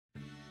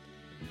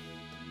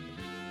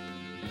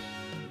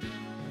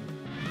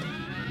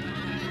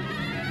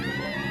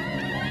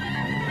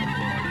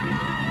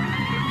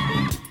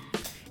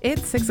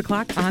It's 6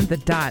 o'clock on the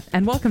dot,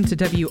 and welcome to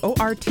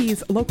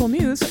WORT's local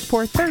news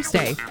for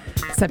Thursday,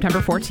 September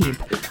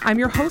 14th. I'm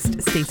your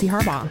host, Stacey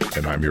Harbaugh.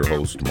 And I'm your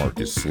host,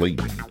 Marcus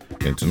Slayton.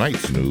 In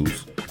tonight's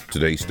news,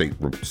 today state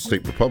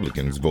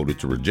Republicans voted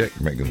to reject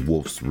Meagan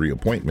Wolfe's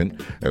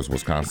reappointment as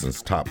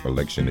Wisconsin's top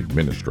election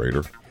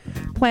administrator.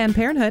 Planned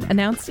Parenthood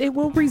announced it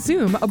will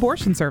resume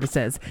abortion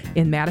services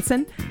in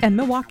Madison and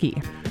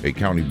Milwaukee. A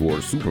county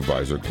board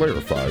supervisor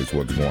clarifies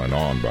what's going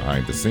on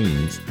behind the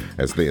scenes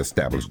as they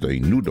established a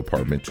new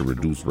department to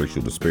reduce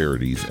racial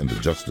disparities in the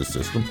justice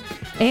system.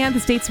 And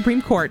the state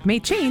Supreme Court may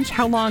change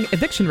how long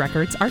eviction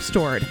records are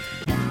stored.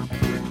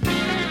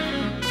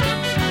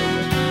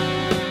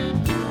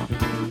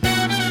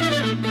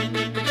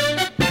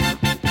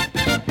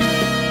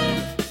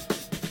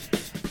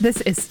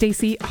 This is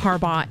Stacey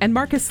Harbaugh and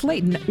Marcus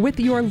Slayton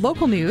with your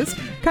local news,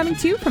 coming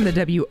to you from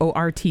the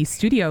WORT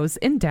studios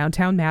in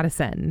downtown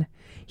Madison.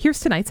 Here's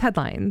tonight's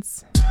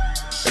headlines.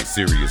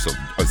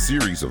 A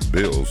series of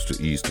bills to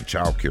ease the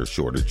child care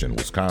shortage in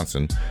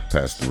Wisconsin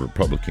passed the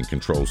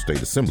Republican-controlled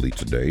state assembly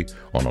today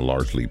on a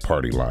largely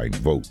party-line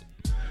vote.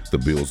 The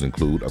bills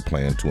include a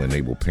plan to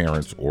enable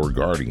parents or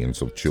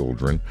guardians of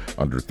children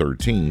under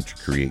 13 to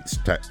create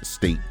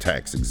state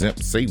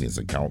tax-exempt savings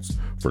accounts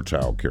for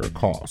child care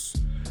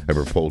costs, a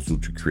proposal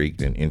to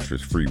create an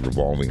interest-free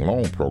revolving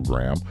loan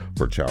program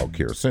for child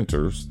care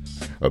centers,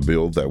 a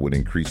bill that would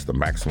increase the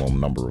maximum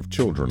number of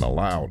children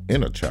allowed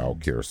in a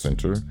child care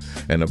center,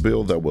 and a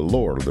bill that would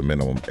lower the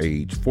minimum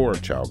age for a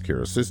child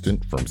care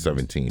assistant from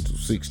 17 to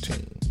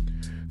 16.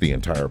 The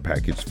entire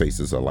package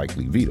faces a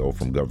likely veto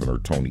from Governor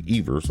Tony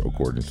Evers,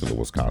 according to the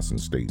Wisconsin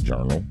State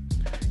Journal.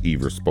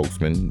 Evers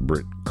spokesman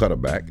Britt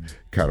Cuddeback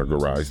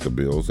categorized the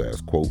bills as,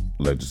 quote,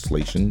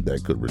 legislation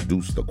that could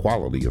reduce the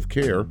quality of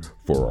care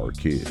for our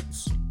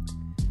kids.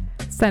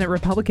 Senate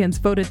Republicans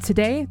voted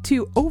today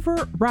to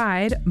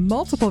override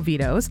multiple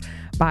vetoes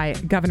by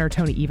Governor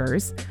Tony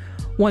Evers.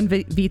 One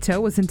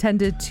veto was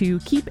intended to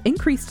keep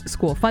increased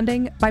school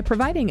funding by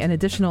providing an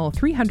additional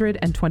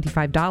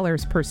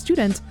 $325 per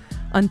student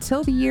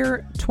until the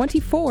year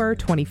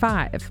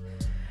 24-25.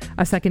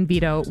 A second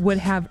veto would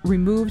have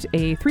removed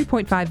a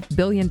 $3.5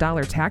 billion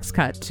tax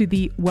cut to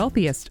the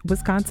wealthiest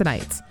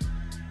Wisconsinites.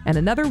 And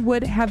another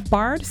would have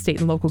barred state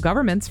and local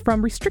governments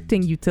from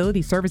restricting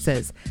utility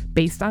services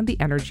based on the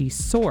energy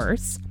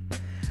source.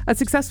 A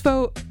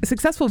successful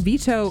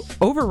veto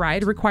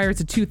override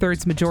requires a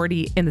 2/3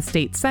 majority in the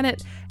state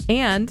Senate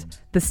and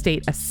the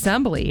state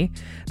Assembly.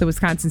 The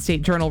Wisconsin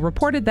State Journal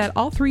reported that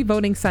all three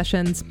voting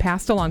sessions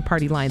passed along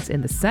party lines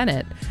in the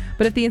Senate.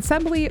 But if the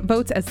Assembly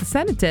votes as the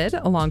Senate did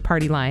along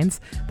party lines,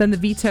 then the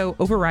veto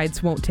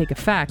overrides won't take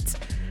effect.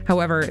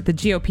 However, the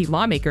GOP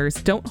lawmakers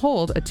don't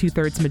hold a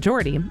 2/3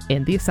 majority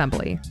in the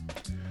Assembly.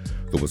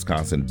 The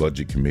Wisconsin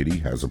Budget Committee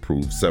has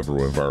approved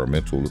several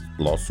environmental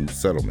lawsuit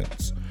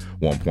settlements.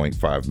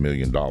 $1.5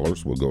 million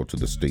will go to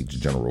the state's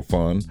general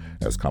fund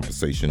as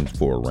compensation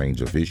for a range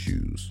of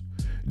issues.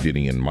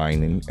 Didion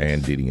Mining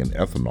and Didion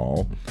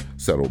Ethanol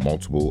settled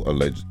multiple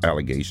alleged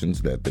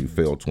allegations that they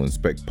failed to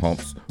inspect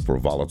pumps for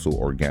volatile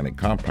organic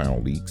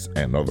compound leaks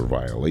and other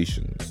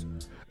violations.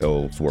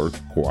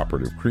 Ellsworth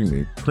Cooperative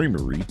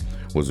Creamery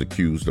was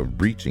accused of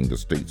breaching the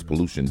state's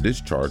pollution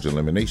discharge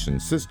elimination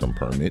system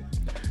permit.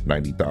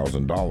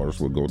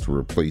 $90,000 will go to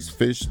replace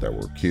fish that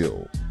were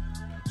killed.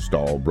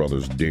 Stahl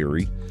Brothers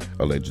Dairy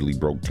allegedly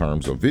broke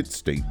terms of its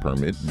state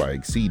permit by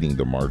exceeding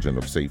the margin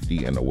of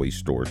safety in a waste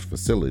storage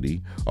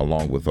facility,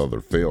 along with other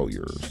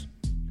failures.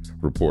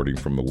 Reporting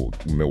from the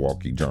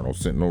Milwaukee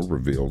Journal-Sentinel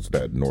reveals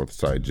that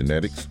Northside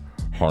Genetics,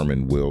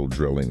 Harmon Will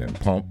Drilling and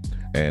Pump,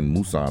 and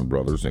Musan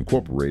Brothers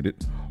Incorporated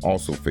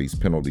also face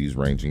penalties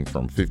ranging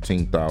from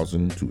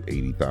 $15,000 to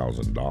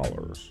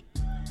 $80,000.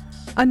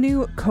 A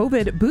new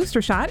COVID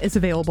booster shot is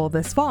available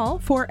this fall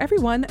for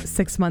everyone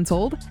 6 months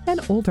old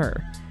and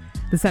older.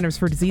 The Centers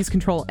for Disease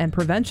Control and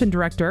Prevention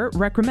Director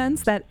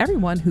recommends that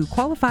everyone who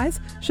qualifies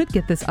should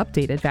get this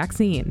updated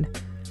vaccine.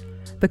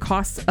 The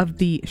costs of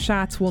the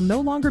shots will no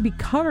longer be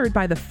covered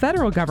by the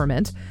federal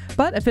government,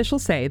 but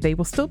officials say they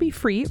will still be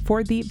free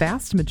for the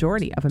vast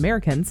majority of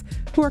Americans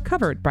who are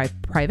covered by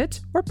private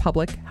or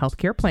public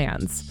healthcare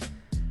plans.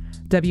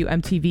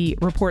 WMTV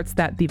reports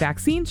that the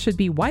vaccine should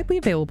be widely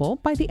available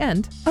by the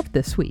end of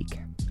this week.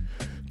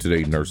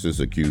 Today,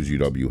 nurses accuse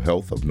UW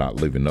Health of not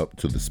living up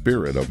to the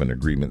spirit of an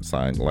agreement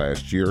signed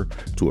last year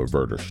to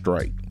avert a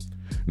strike.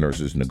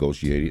 Nurses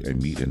negotiated a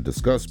meet and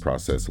discuss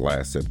process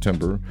last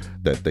September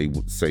that they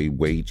would say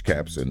wage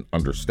caps and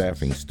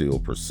understaffing still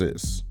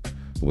persists.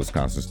 The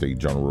Wisconsin State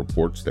Journal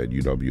reports that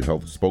UW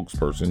Health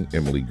spokesperson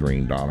Emily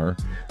Green Donner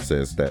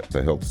says that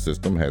the health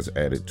system has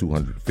added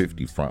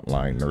 250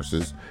 frontline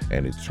nurses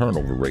and its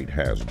turnover rate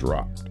has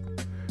dropped.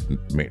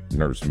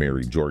 Nurse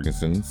Mary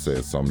Jorgensen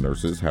says some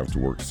nurses have to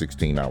work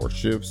 16-hour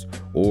shifts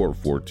or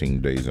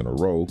 14 days in a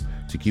row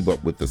to keep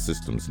up with the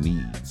system's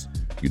needs.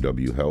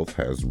 UW Health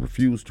has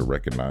refused to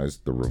recognize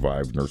the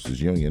revived nurses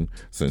union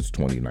since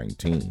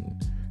 2019.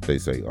 They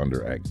say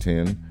under Act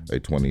 10, a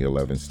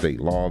 2011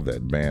 state law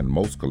that banned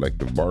most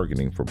collective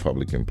bargaining for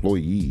public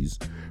employees,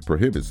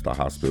 prohibits the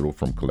hospital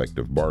from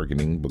collective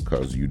bargaining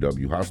because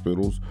UW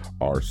hospitals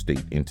are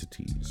state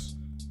entities.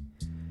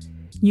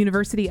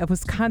 University of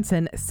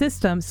Wisconsin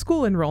system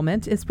school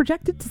enrollment is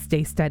projected to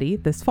stay steady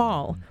this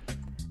fall.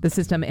 The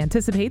system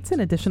anticipates an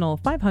additional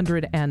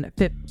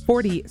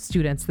 540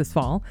 students this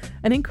fall,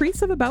 an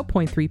increase of about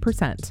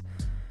 0.3%.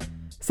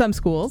 Some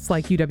schools,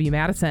 like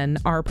UW-Madison,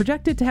 are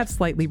projected to have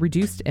slightly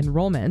reduced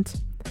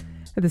enrollment.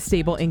 The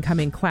stable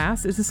incoming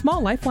class is a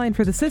small lifeline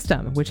for the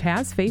system, which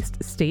has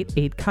faced state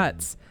aid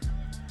cuts.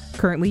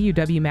 Currently,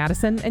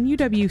 UW-Madison and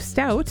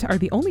UW-Stout are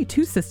the only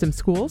two system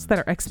schools that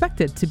are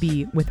expected to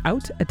be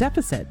without a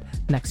deficit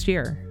next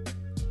year.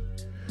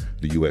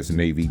 The U.S.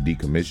 Navy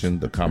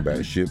decommissioned the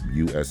combat ship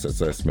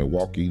USS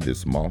Milwaukee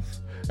this month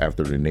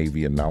after the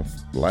Navy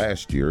announced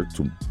last year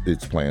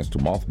its plans to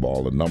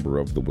mothball a number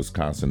of the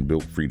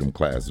Wisconsin-built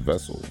Freedom-class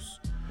vessels.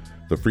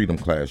 The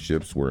Freedom-class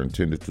ships were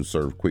intended to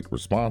serve quick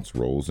response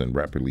roles in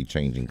rapidly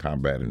changing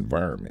combat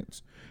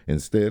environments.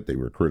 Instead, they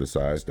were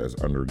criticized as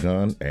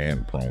undergunned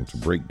and prone to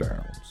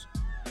breakdowns.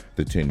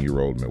 The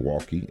 10-year-old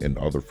Milwaukee and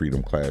other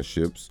Freedom-class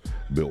ships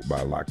built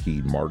by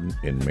Lockheed Martin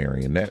and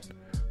Marionette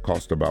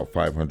cost about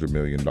 $500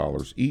 million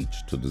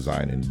each to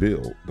design and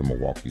build, the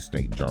Milwaukee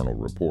State Journal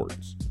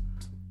reports.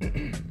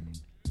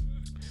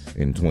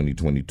 In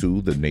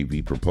 2022, the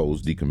Navy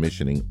proposed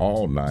decommissioning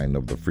all 9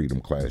 of the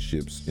Freedom-class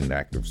ships in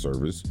active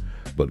service,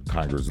 but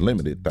Congress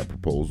limited that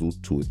proposal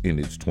in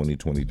its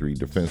 2023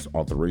 Defense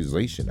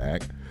Authorization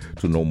Act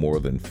to no more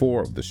than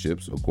 4 of the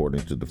ships,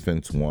 according to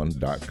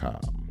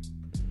DefenseOne.com.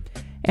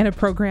 And a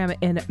program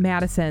in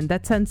Madison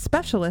that sends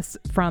specialists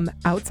from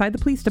outside the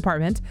police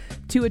department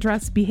to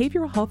address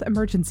behavioral health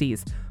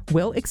emergencies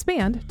will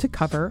expand to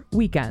cover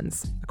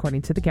weekends,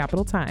 according to the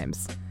Capital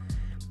Times.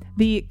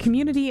 The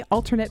Community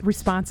Alternate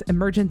Response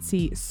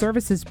Emergency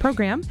Services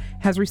Program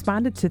has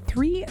responded to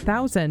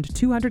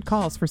 3,200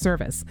 calls for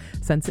service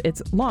since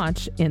its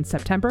launch on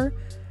September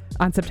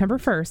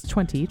 1st,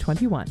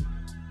 2021.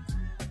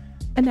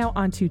 And now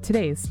on to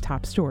today's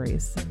top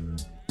stories.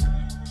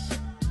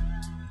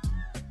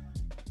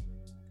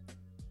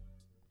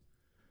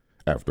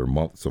 After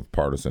months of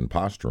partisan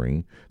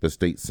posturing, the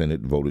state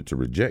Senate voted to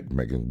reject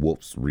Meagan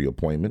Wolfe's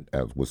reappointment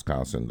as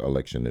Wisconsin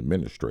election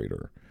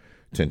administrator.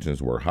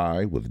 Tensions were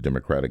high, with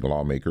Democratic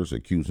lawmakers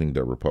accusing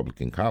their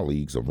Republican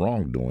colleagues of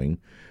wrongdoing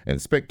and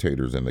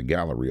spectators in the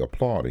gallery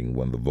applauding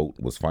when the vote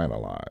was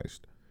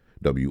finalized.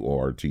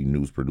 WORT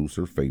news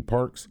producer Faye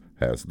Parks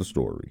has the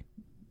story.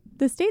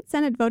 The state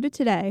Senate voted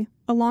today,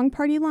 along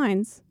party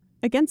lines,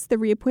 against the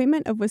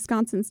reappointment of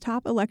Wisconsin's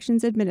top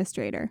elections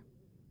administrator.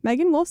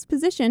 Meagan Wolfe's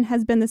position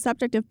has been the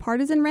subject of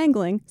partisan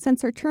wrangling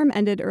since her term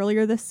ended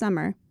earlier this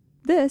summer.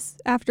 This,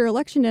 after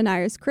election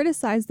deniers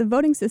criticized the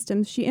voting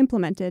systems she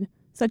implemented,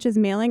 such as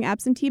mailing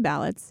absentee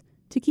ballots,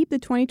 to keep the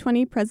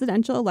 2020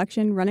 presidential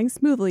election running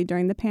smoothly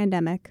during the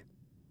pandemic.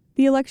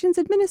 The elections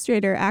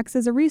administrator acts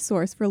as a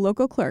resource for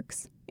local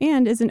clerks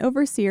and is an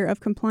overseer of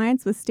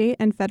compliance with state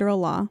and federal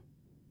law.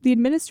 The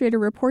administrator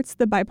reports to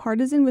the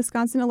bipartisan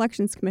Wisconsin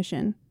Elections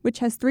Commission, which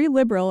has 3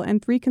 liberal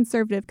and 3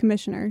 conservative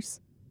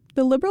commissioners.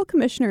 The liberal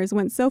commissioners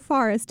went so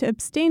far as to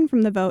abstain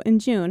from the vote in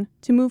June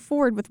to move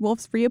forward with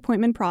Wolfe's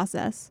reappointment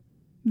process.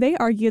 They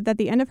argued that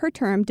the end of her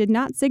term did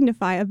not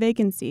signify a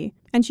vacancy,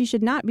 and she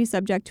should not be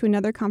subject to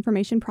another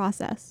confirmation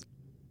process.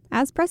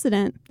 As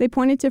precedent, they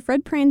pointed to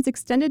Fred Prain's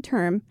extended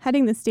term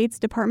heading the state's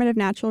Department of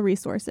Natural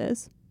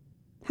Resources.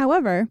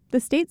 However, the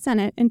state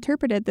Senate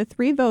interpreted the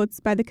 3 votes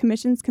by the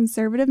commission's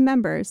conservative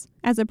members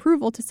as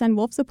approval to send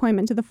Wolfe's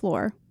appointment to the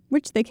floor,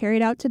 which they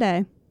carried out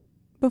today.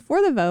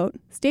 Before the vote,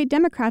 state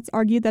Democrats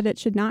argued that it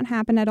should not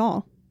happen at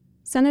all.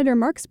 Senator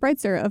Mark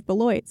Spreitzer of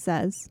Beloit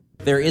says,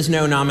 "There is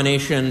no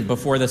nomination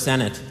before the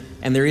Senate,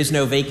 and there is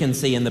no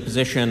vacancy in the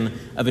position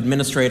of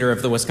administrator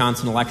of the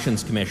Wisconsin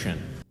Elections Commission."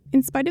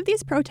 In spite of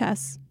these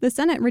protests, the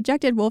Senate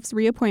rejected Wolfe's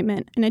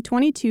reappointment in a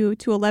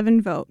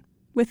 22-11 vote,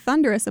 with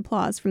thunderous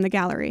applause from the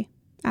gallery.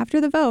 After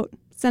the vote,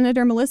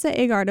 Senator Melissa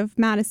Agard of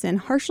Madison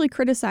harshly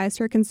criticized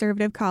her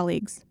conservative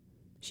colleagues.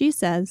 She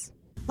says,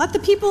 "Let the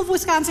people of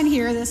Wisconsin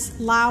hear this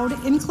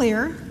loud and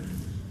clear.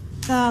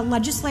 The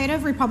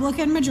legislative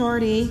Republican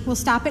majority will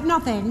stop at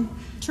nothing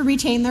to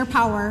retain their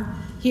power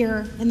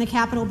here in the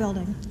Capitol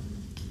building.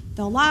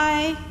 They'll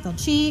lie, they'll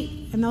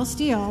cheat, and they'll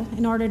steal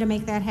in order to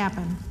make that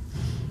happen.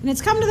 And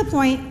it's come to the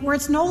point where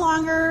it's no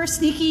longer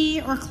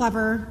sneaky or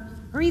clever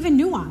or even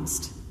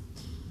nuanced.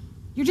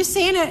 You're just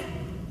saying it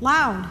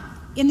loud,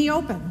 in the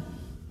open.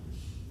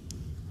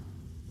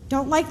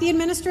 Don't like the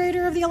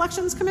administrator of the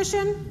Elections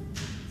Commission?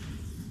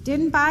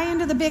 Didn't buy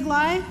into the big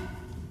lie?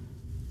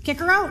 Kick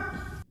her out."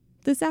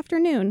 This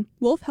afternoon,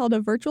 Wolfe held a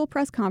virtual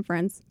press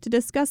conference to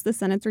discuss the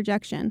Senate's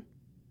rejection.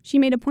 She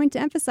made a point to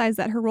emphasize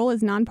that her role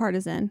is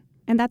nonpartisan,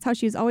 and that's how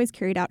she's always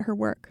carried out her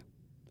work.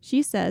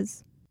 She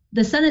says,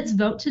 "The Senate's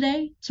vote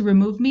today to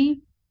remove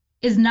me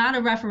is not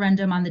a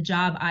referendum on the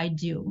job I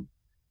do,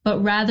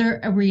 but rather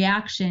a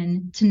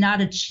reaction to not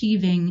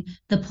achieving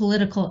the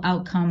political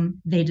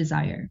outcome they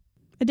desire."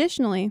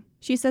 Additionally,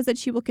 She says that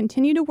she will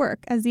continue to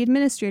work as the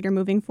administrator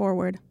moving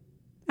forward.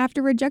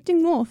 After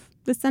rejecting Wolfe,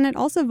 the Senate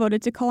also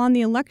voted to call on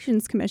the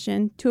Elections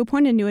Commission to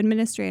appoint a new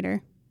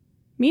administrator.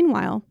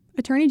 Meanwhile,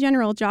 Attorney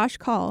General Josh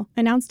Kaul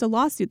announced a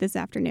lawsuit this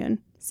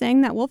afternoon,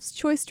 saying that Wolfe's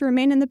choice to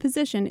remain in the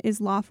position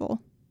is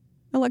lawful.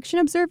 Election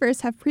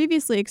observers have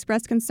previously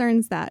expressed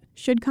concerns that,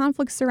 should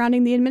conflicts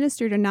surrounding the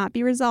administrator not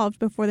be resolved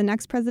before the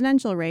next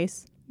presidential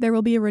race, there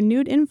will be a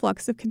renewed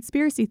influx of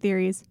conspiracy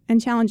theories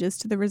and challenges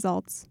to the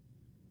results.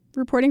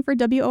 Reporting for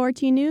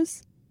WORT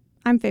News,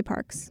 I'm Faye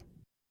Parks.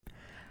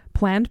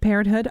 Planned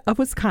Parenthood of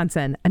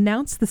Wisconsin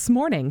announced this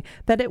morning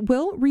that it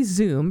will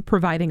resume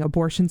providing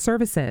abortion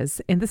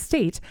services in the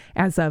state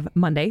as of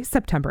Monday,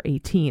 September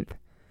 18th.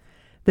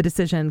 The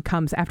decision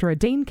comes after a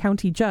Dane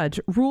County judge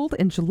ruled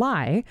in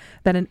July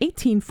that an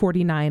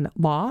 1849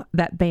 law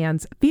that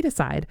bans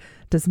feticide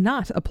does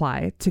not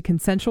apply to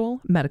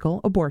consensual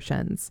medical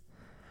abortions.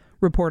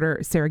 Reporter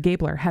Sarah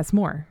Gabler has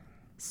more.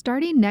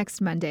 Starting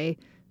next Monday,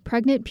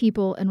 pregnant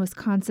people in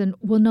Wisconsin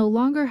will no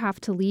longer have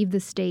to leave the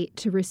state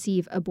to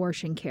receive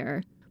abortion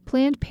care.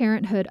 Planned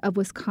Parenthood of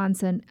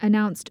Wisconsin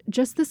announced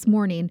just this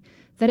morning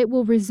that it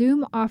will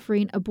resume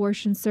offering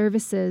abortion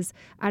services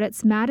at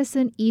its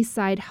Madison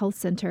Eastside Health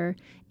Center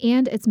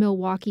and its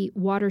Milwaukee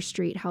Water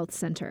Street Health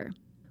Center.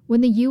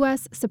 When the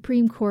U.S.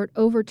 Supreme Court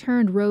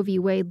overturned Roe v.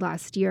 Wade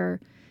last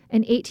year,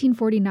 an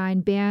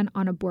 1849 ban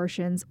on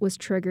abortions was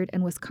triggered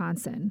in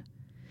Wisconsin.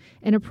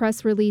 In a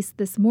press release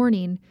this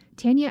morning,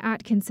 Tanya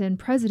Atkinson,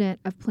 president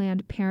of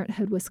Planned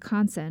Parenthood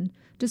Wisconsin,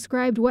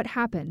 described what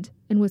happened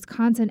in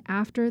Wisconsin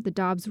after the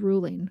Dobbs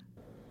ruling.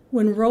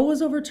 When Roe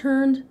was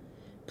overturned,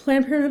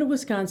 Planned Parenthood of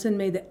Wisconsin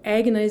made the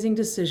agonizing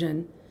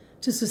decision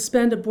to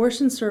suspend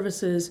abortion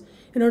services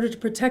in order to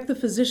protect the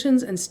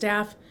physicians and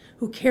staff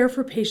who care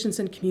for patients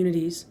and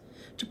communities,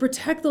 to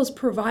protect those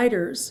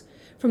providers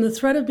from the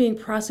threat of being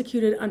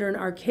prosecuted under an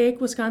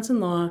archaic Wisconsin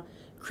law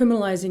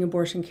criminalizing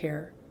abortion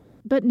care.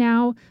 But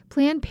now,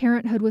 Planned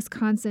Parenthood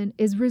Wisconsin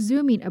is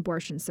resuming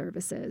abortion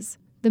services.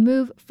 The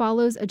move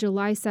follows a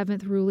July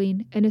 7th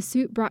ruling in a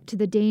suit brought to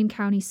the Dane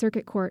County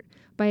Circuit Court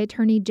by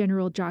Attorney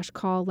General Josh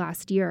Kaul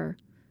last year.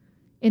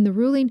 In the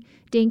ruling,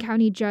 Dane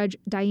County Judge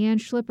Diane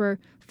Schlipper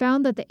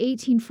found that the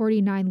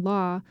 1849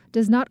 law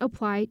does not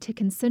apply to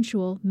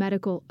consensual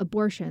medical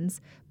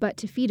abortions, but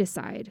to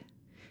feticide.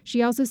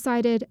 She also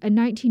cited a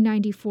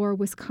 1994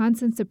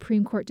 Wisconsin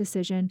Supreme Court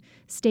decision,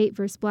 State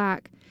v.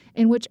 Black,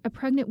 in which a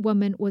pregnant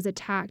woman was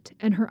attacked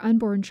and her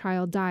unborn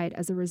child died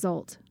as a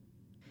result.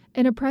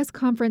 In a press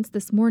conference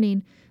this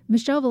morning,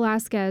 Michelle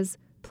Velasquez,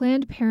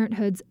 Planned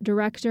Parenthood's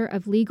Director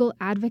of Legal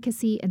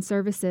Advocacy and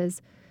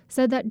Services,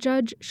 said that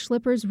Judge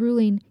Schlipper's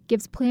ruling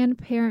gives Planned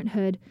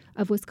Parenthood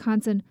of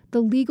Wisconsin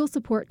the legal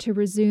support to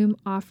resume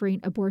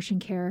offering abortion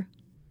care.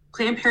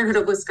 Planned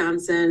Parenthood of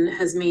Wisconsin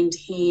has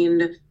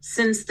maintained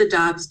since the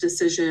Dobbs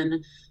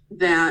decision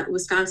that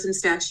Wisconsin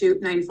Statute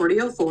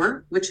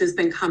 940-04, which has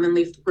been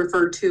commonly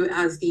referred to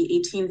as the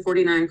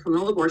 1849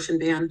 criminal abortion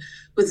ban,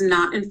 was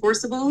not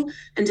enforceable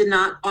and did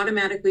not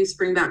automatically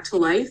spring back to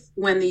life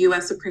when the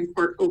U.S. Supreme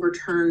Court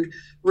overturned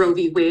Roe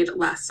v. Wade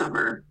last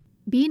summer.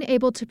 Being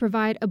able to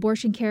provide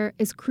abortion care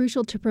is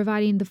crucial to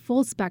providing the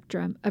full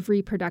spectrum of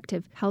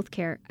reproductive health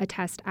care,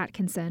 attests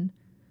Atkinson.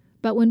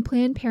 But when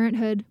Planned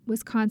Parenthood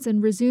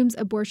Wisconsin resumes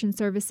abortion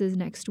services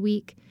next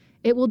week,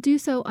 it will do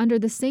so under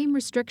the same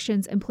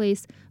restrictions in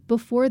place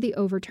before the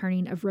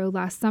overturning of Roe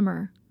last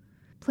summer.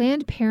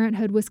 Planned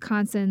Parenthood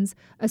Wisconsin's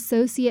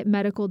Associate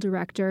Medical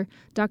Director,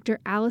 Dr.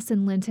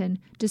 Allison Linton,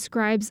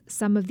 describes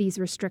some of these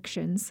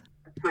restrictions.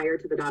 Prior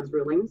to the Dobbs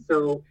ruling,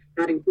 so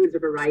that includes a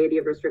variety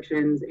of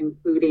restrictions,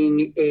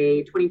 including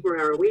a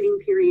 24-hour waiting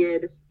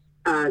period,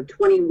 a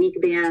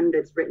 20-week ban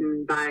that's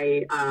written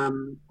by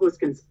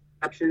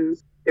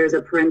post-conceptions. There's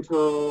a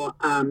parental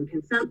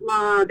consent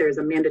law. There's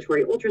a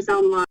mandatory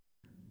ultrasound law.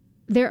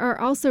 There are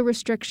also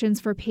restrictions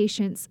for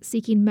patients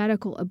seeking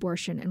medical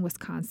abortion in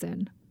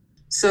Wisconsin.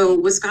 So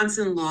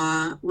Wisconsin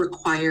law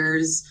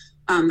requires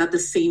that the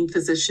same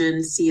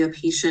physician see a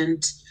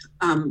patient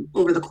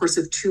over the course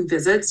of 2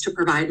 visits to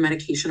provide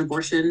medication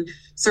abortion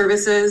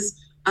services.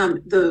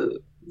 The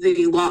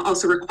law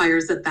also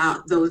requires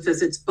that those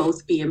visits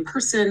both be in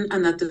person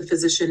and that the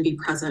physician be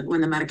present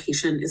when the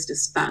medication is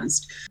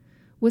dispensed.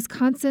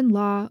 Wisconsin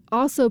law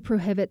also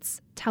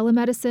prohibits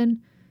telemedicine,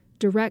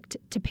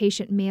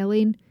 direct-to-patient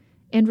mailing,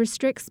 and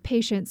restricts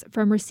patients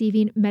from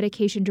receiving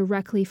medication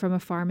directly from a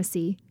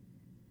pharmacy.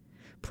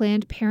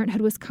 Planned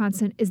Parenthood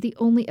Wisconsin is the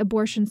only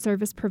abortion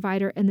service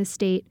provider in the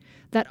state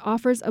that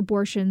offers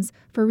abortions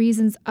for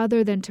reasons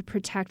other than to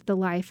protect the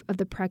life of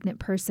the pregnant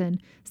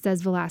person,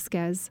 says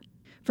Velasquez.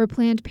 For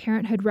Planned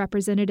Parenthood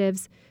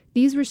representatives,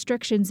 these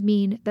restrictions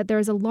mean that there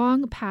is a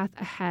long path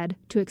ahead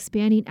to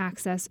expanding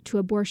access to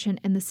abortion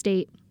in the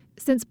state.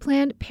 Since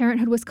Planned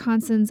Parenthood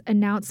Wisconsin's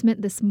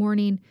announcement this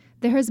morning,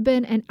 there has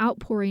been an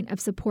outpouring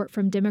of support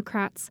from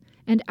Democrats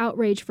and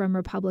outrage from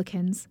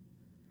Republicans.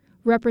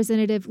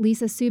 Representative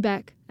Lisa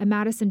Subeck, a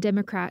Madison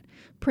Democrat,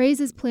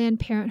 praises Planned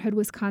Parenthood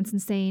Wisconsin,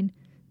 saying,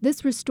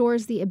 "This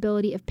restores the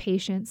ability of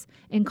patients,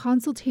 in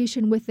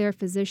consultation with their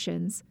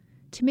physicians,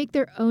 to make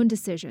their own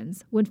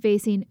decisions when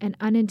facing an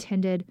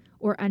unintended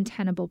or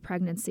untenable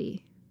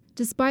pregnancy.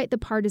 Despite the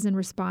partisan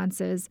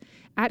responses,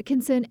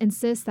 Atkinson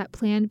insists that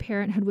Planned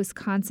Parenthood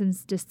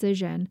Wisconsin's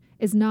decision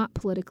is not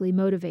politically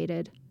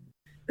motivated.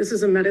 This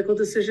is a medical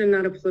decision,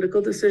 not a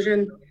political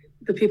decision.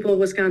 The people of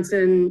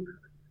Wisconsin,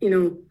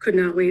 could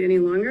not wait any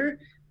longer.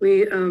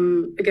 We,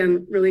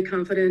 again, really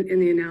confident in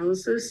the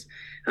analysis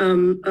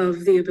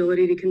of the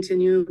ability to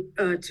continue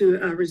to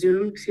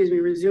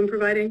resume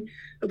providing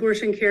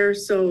abortion care.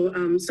 So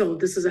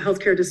this is a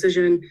healthcare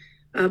decision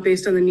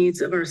based on the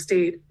needs of our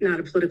state, not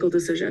a political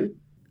decision.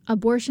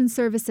 Abortion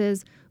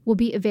services will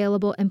be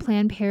available in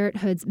Planned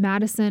Parenthood's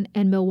Madison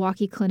and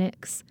Milwaukee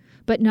clinics,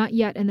 but not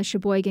yet in the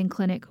Sheboygan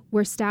Clinic,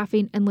 where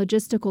staffing and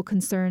logistical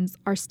concerns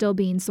are still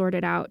being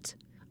sorted out.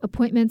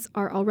 Appointments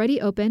are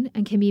already open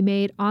and can be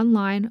made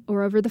online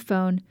or over the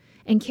phone,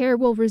 and care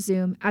will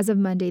resume as of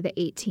Monday the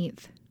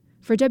 18th.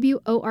 For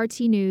WORT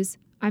News,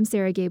 I'm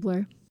Sarah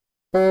Gabler.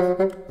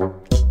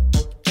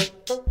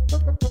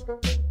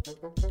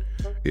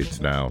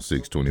 It's now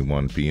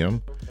 6:21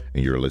 p.m.,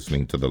 and you're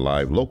listening to the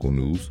live local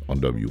news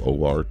on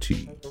WORT.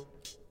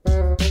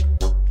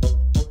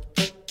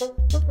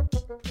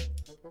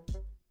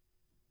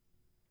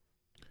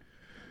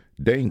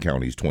 Dane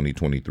County's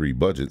 2023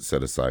 budget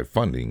set aside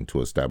funding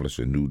to establish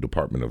a new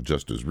Department of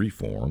Justice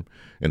reform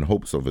in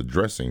hopes of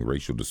addressing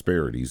racial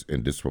disparities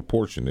and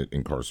disproportionate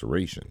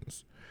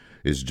incarcerations.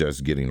 It's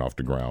just getting off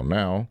the ground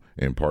now,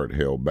 in part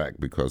held back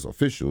because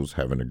officials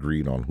haven't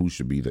agreed on who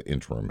should be the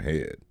interim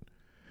head.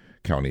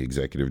 County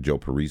Executive Joe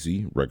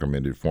Parisi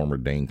recommended former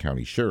Dane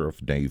County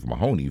Sheriff Dave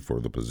Mahoney for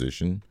the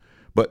position,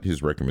 but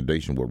his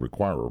recommendation will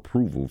require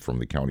approval from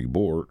the county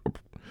board,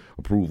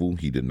 approval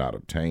he did not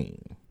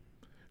obtain.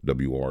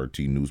 WORT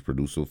News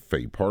producer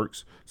Faye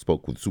Parks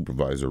spoke with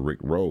Supervisor Rick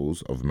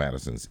Rose of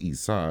Madison's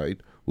East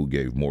Side, who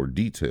gave more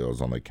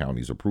details on the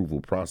county's approval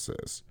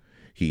process.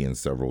 He and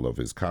several of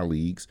his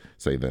colleagues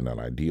say that an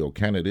ideal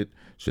candidate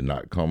should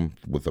not come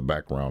with a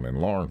background in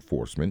law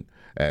enforcement,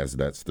 as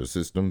that's the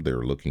system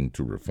they're looking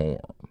to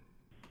reform.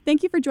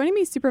 Thank you for joining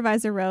me,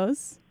 Supervisor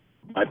Rose.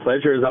 My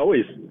pleasure, as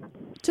always.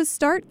 To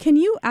start, can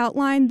you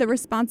outline the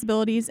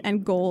responsibilities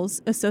and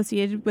goals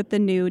associated with the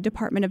new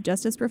Department of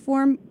Justice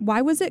reform?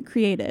 Why was it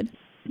created?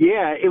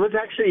 Yeah, it was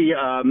actually,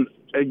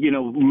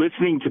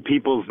 listening to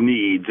people's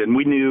needs. And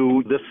we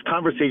knew this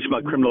conversation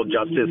about criminal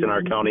justice in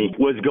our county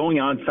was going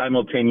on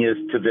simultaneous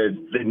to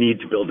the need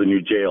to build a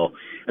new jail.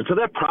 And so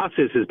that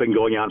process has been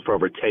going on for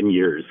over 10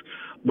 years.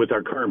 With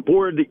our current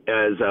board,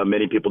 as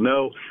many people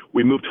know,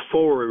 we moved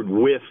forward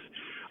with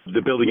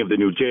the building of the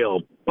new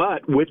jail,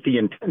 but with the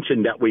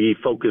intention that we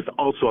focus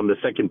also on the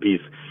second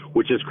piece,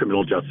 which is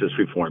criminal justice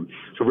reform.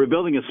 So we're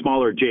building a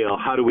smaller jail.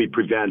 How do we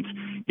prevent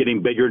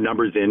getting bigger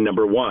numbers in?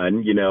 Number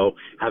one,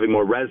 having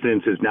more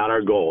residents is not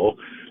our goal.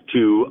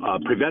 To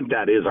prevent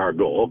that is our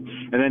goal.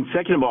 And then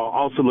second of all,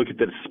 also look at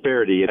the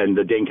disparity in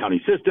the Dane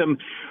County system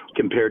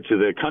compared to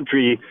the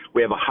country.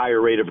 We have a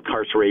higher rate of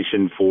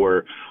incarceration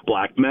for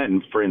Black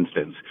men, for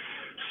instance.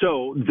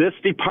 So this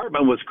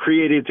department was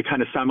created to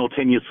kind of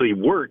simultaneously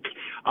work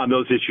on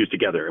those issues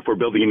together. If we're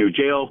building a new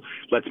jail,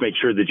 let's make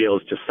sure the jail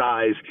is to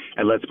size,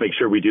 and let's make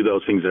sure we do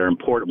those things that are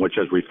important, which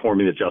is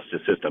reforming the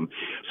justice system.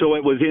 So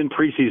it was in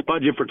Parisi's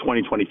budget for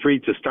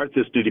 2023 to start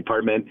this new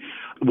department,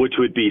 which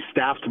would be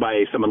staffed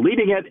by someone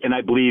leading it, and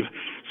I believe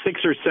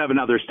 6 or 7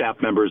 other staff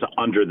members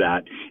under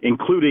that,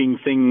 including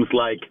things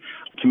like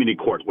community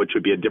court, which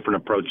would be a different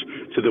approach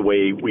to the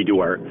way we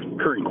do our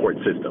current court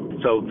system.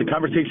 So the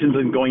conversation's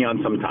been going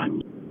on some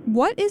time.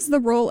 What is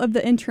the role of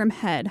the interim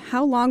head?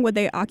 How long would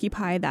they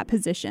occupy that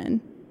position?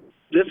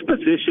 This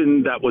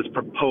position that was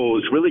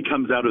proposed really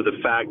comes out of the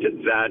fact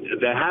that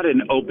they had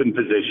an open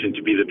position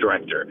to be the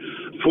director.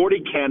 40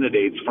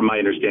 candidates, from my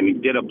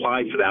understanding, did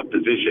apply for that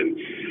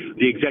position.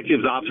 The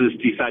executive's office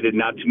decided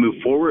not to move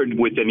forward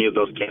with any of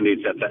those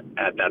candidates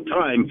at that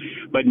time,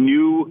 but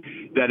knew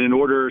that in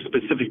order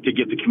specific to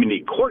get the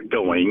community court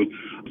going,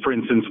 for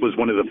instance, was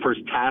one of the first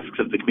tasks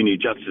of the community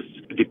justice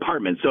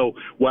department. So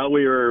while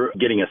we were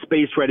getting a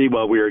space ready,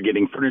 while we were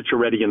getting furniture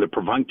ready in the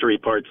perfunctory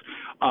parts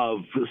of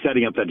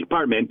setting up that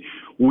department,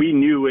 we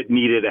knew it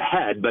needed a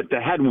head, but the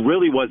head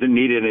really wasn't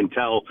needed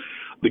until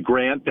the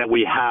grant that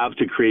we have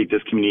to create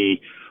this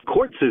community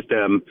court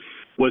system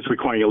was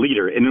requiring a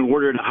leader. And in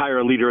order to hire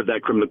a leader of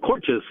that criminal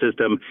court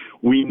system,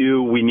 we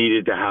knew we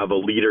needed to have a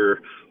leader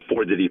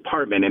for the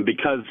department. And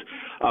because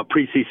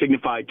Parisi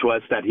signified to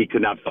us that he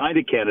could not find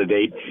a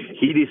candidate,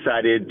 he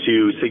decided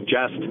to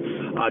suggest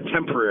a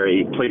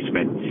temporary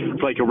placement.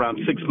 It's like around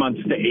 6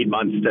 months to 8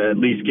 months to at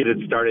least get it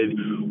started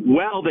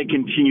while they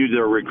continue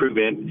their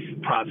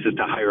recruitment process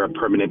to hire a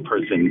permanent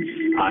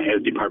person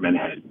as department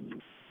head.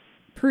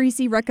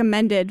 Parisi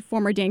recommended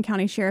former Dane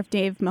County Sheriff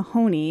Dave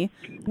Mahoney.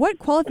 What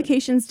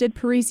qualifications did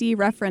Parisi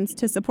reference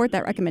to support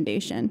that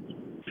recommendation?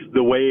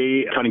 The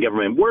way county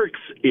government works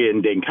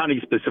in Dane County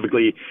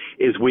specifically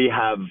is we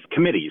have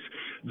committees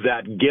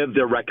that give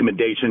their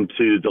recommendation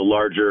to the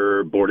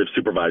larger Board of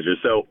Supervisors.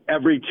 So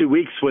every 2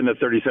 weeks when the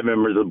 37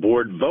 members of the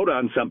board vote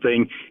on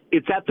something,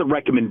 it's at the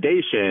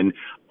recommendation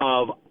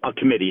of a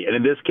committee. And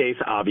in this case,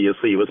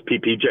 obviously, it was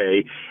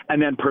PPJ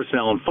and then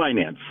Personnel and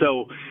Finance.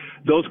 So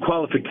those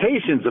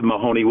qualifications of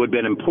Mahoney would have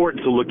been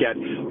important to look at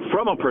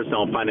from a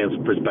personnel and finance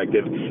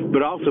perspective,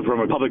 but also from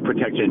a public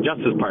protection and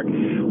justice part.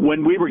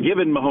 When we were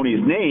given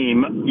Mahoney's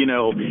name,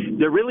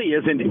 there really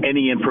isn't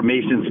any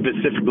information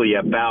specifically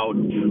about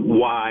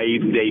why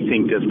they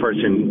think this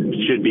person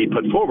should be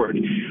put forward.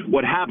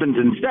 What happens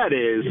instead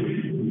is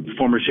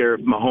former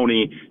Sheriff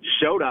Mahoney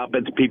showed up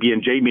at the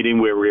PB&J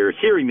meeting where we were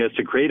hearing this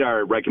to create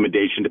our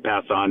recommendation to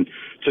pass on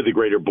to the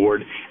greater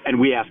board, and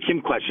we asked him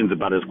questions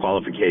about his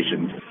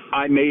qualifications.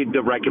 I made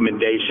the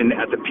recommendation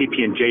at the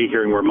PB&J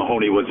hearing where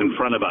Mahoney was in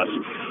front of us,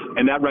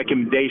 and that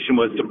recommendation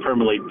was to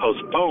permanently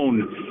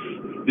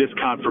postpone this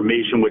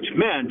confirmation, which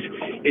meant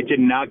it did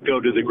not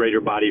go to the greater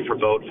body for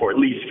vote for at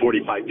least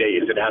 45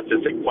 days. It has to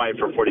sit quiet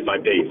for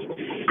 45 days.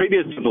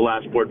 Previous to the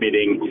last board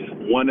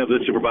meeting, one of the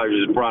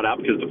supervisors brought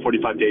up, because the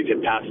 45 days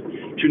had passed,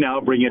 to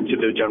now bring it to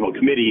the general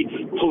committee,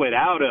 pull it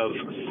out of,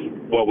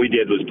 what we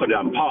did was put it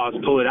on pause,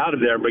 pull it out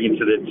of there and bring it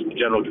to the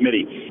general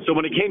committee. So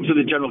when it came to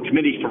the general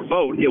committee for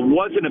vote, it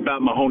wasn't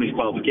about Mahoney's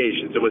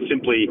qualifications. It was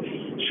simply,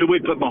 should we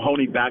put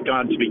Mahoney back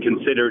on to be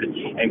considered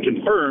and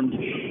confirmed?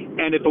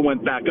 And if it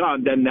went back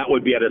on, then that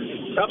would be at a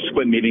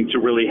subsequent meeting to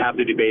really have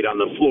the debate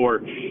on the floor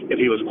if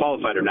he was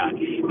qualified or not.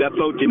 That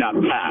vote did not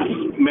pass.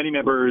 Many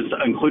members,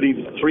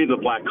 including 3 of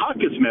the Black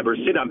Caucus members,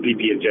 sit on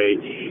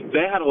PB&J.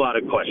 They had a lot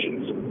of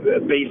questions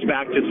based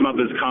back to some of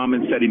his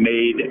comments that he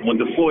made when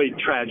the Floyd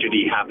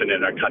tragedy happened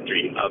in our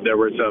country. There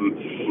were some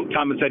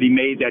comments that he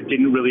made that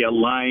didn't really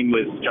align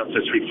with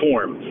justice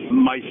reform.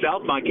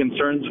 Myself, my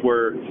concerns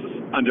were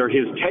under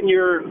his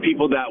tenure,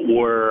 people that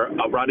were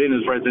brought in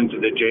as residents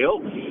of the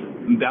jail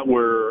that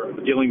were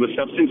dealing with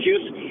substance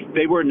use,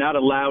 they were not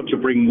allowed to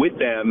bring with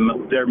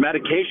them their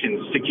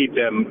medications to keep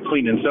them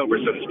clean and sober,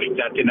 so to speak.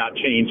 That did not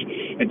change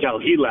until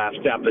he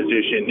left that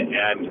position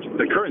and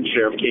the current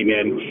sheriff came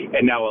in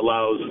and now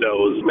allows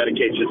those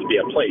medications to be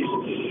in place.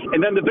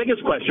 And then the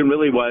biggest question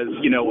really was,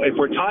 if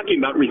we're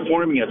talking about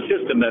reforming a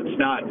system that's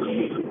not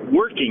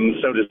working,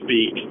 so to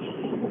speak,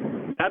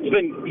 that's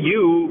been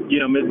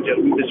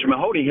Mr.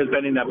 Mahoney has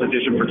been in that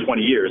position for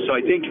 20 years. So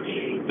I think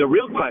the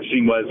real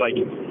question was,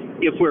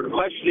 if we're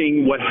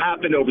questioning what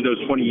happened over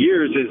those 20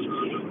 years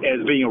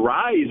as being a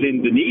rise in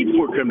the need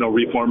for criminal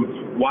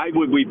reform, why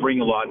would we bring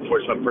a law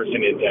enforcement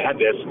person in to head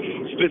this,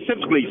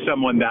 specifically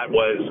someone that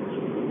was,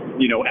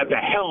 at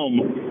the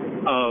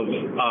helm of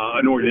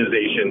an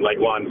organization like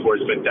law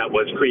enforcement that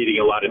was creating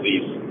a lot of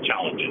these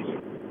challenges?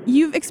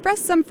 You've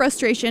expressed some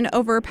frustration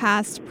over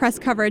past press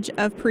coverage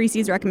of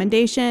Parisi's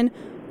recommendation.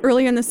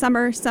 Earlier in the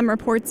summer, some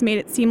reports made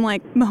it seem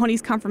like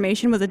Mahoney's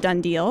confirmation was a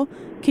done deal.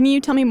 Can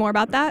you tell me more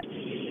about that?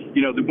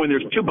 When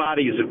there's 2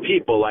 bodies of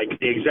people, like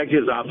the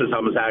executive's office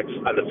almost acts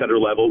on the federal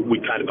level, we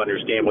kind of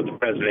understand what the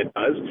president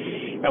does,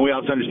 and we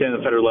also understand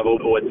the federal level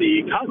what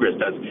the Congress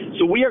does.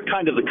 So we are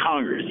kind of the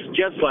Congress,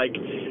 just like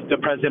the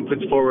president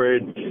puts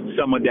forward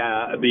someone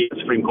to be a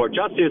Supreme Court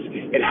justice,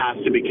 it has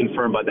to be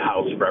confirmed by the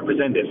House of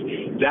Representatives.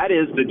 That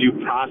is the due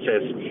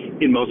process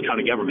in most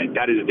county government.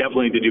 That is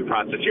definitely the due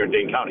process here in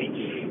Dane County.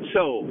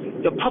 So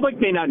the public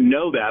may not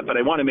know that, but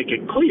I want to make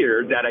it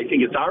clear that I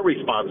think it's our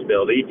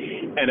responsibility,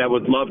 and I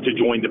would love to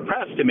join the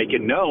press to make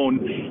it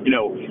known,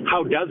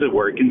 how does it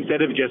work?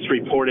 Instead of just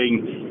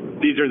reporting,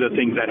 these are the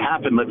things that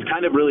happen, let's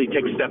kind of really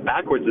take a step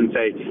backwards and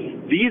say,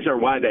 these are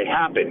why they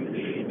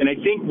happen. And I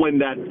think when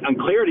that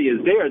unclarity is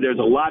there's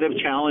a lot of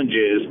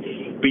challenges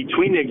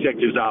between the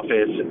executive's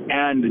office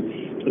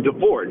and the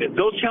board.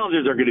 Those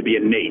challenges are going to be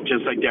innate,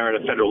 just like they are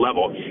at a federal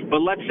level.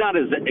 But let's not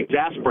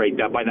exasperate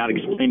that by not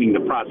explaining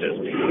the process.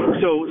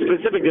 So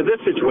specific to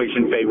this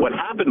situation, Faye, what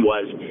happened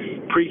was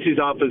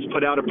Parisi's office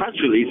put out a press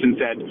release and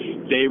said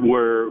they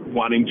were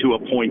wanting to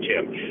appoint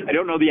him. I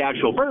don't know the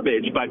actual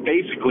verbiage, but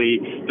basically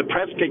the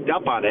press picked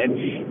up on it,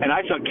 and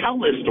I saw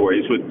countless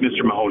stories with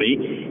Mr.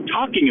 Mahoney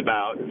talking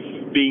about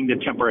being the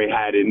temporary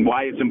head and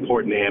why it's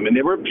important to him. And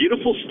they were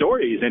beautiful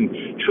stories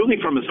and truly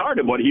from his heart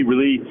of what he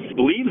really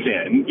believes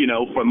in,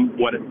 from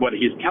what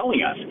he's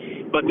telling us.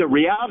 But the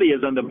reality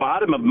is on the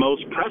bottom of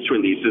most press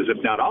releases,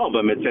 if not all of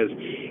them, it says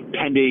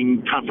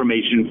pending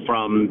confirmation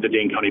from the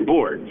Dane County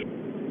Board.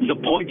 The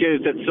point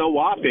is that so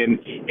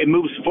often it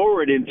moves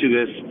forward into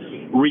this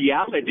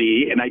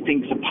reality, and I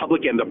think the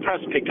public and the press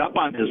pick up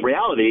on his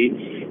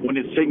reality when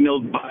it's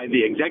signaled by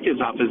the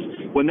executive's office,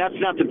 when that's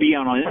not the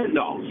be-all and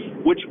end-all,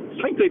 which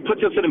frankly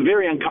puts us in a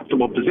very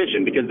uncomfortable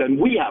position, because then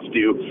we have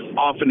to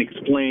often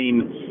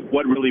explain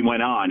what really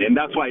went on. And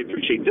that's why I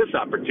appreciate this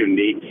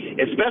opportunity,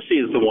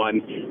 especially as the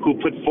one who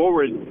put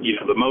forward,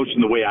 the motion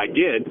the way I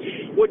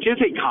did, which is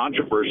a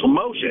controversial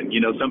motion.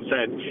 Some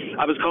said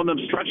I was called an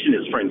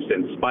obstructionist, for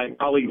instance, by a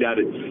colleague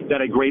that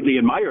I greatly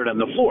admired on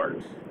the floor.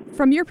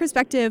 From your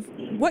perspective,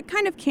 what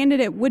kind of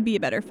candidate would be a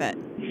better fit?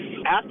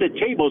 at the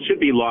table should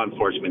be law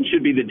enforcement,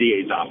 should be the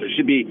DA's office,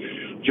 should be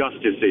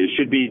justices,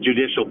 should be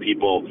judicial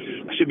people,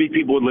 should be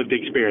people with lived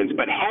experience.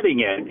 But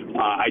heading it,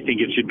 I think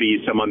it should be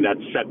someone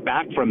that's set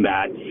back from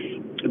that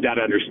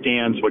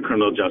understands what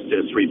criminal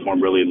justice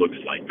reform really looks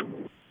like.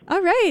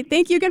 All right.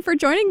 Thank you again for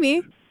joining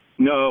me.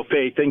 No,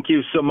 Faye, thank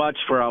you so much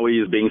for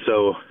always being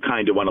so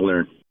kind to want to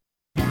learn.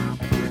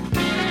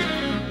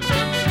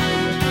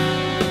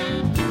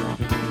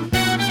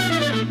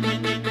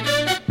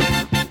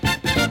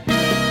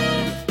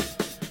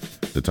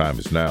 The time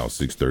is now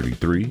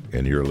 6:33,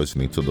 and you're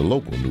listening to the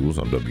local news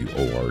on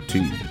WORT.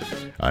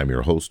 I'm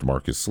your host,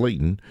 Marcus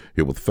Slayton,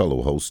 here with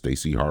fellow host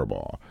Stacey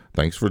Harbaugh.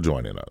 Thanks for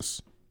joining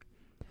us.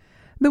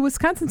 The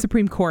Wisconsin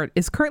Supreme Court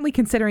is currently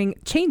considering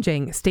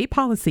changing state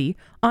policy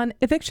on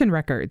eviction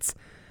records.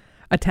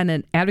 A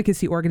tenant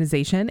advocacy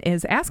organization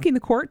is asking the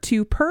court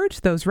to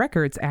purge those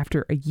records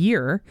after a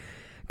year.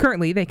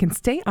 Currently, they can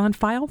stay on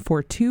file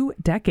for 2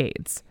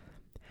 decades.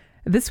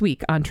 This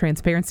week on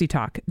Transparency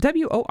Talk,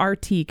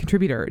 WORT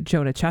contributor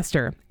Jonah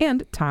Chester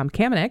and Tom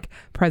Kamenek,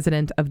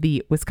 president of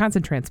the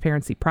Wisconsin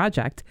Transparency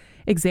Project,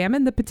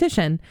 examine the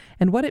petition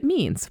and what it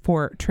means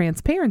for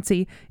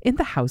transparency in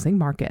the housing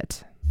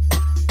market.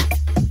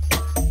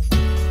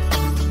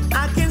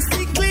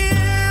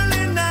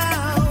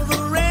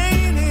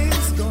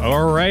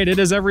 All right, it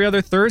is every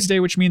other Thursday,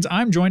 which means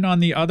I'm joined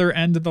on the other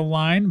end of the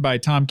line by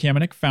Tom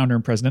Kamenek, founder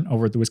and president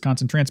over at the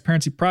Wisconsin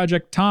Transparency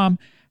Project. Tom,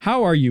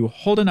 how are you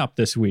holding up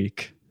this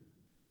week?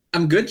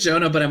 I'm good,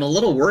 Jonah, but I'm a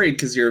little worried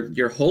because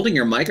you're holding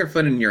your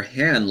microphone in your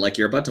hand like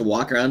you're about to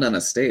walk around on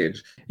a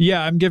stage.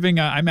 Yeah,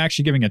 I'm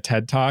actually giving a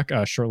TED Talk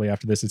shortly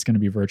after this. It's going to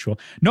be virtual.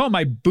 No,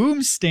 my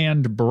boom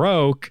stand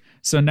broke,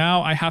 so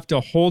now I have to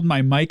hold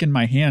my mic in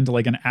my hand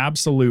like an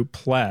absolute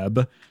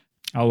pleb.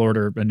 I'll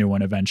order a new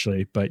one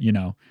eventually, but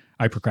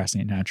I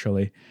procrastinate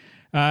naturally.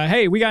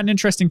 Hey, we got an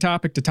interesting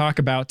topic to talk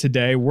about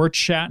today. We're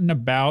chatting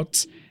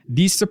about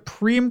the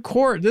Supreme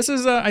Court. This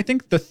is, I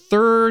think, the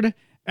third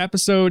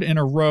episode in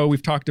a row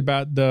we've talked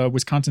about the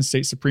Wisconsin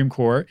State Supreme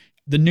Court.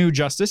 The new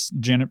Justice,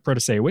 Janet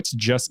Protasewicz,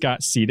 just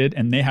got seated,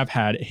 and they have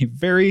had a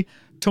very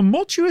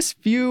tumultuous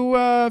few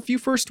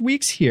first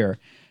weeks here.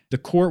 The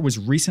court was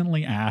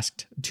recently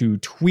asked to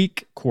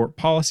tweak court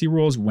policy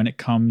rules when it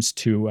comes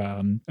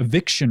to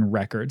eviction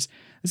records.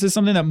 This is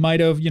something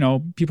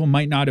that people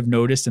might not have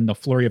noticed in the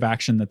flurry of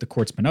action that the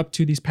court's been up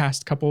to these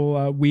past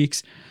couple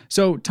weeks.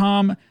 So,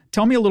 Tom,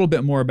 tell me a little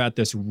bit more about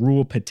this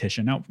rule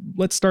petition. Now,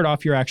 let's start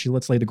off here. Actually,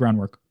 let's lay the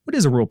groundwork. What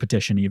is a rule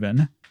petition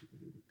even?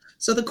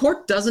 So the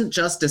court doesn't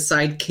just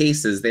decide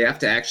cases. They have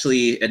to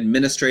actually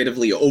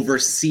administratively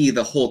oversee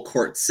the whole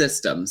court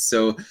system.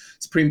 So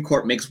Supreme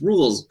Court makes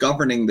rules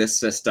governing this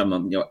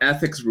system,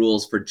 ethics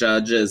rules for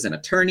judges and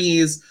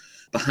attorneys,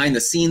 behind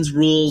the scenes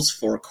rules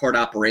for court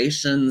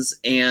operations,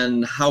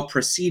 and how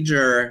court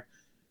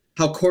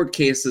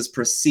cases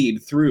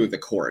proceed through the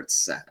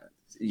courts.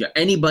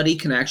 Anybody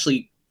can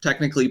actually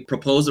technically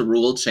propose a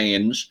rule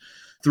change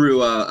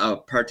through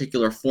a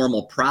particular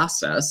formal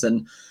process.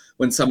 And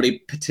when somebody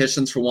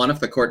petitions for one, if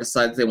the court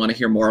decides they want to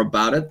hear more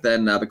about it,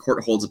 then the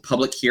court holds a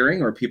public hearing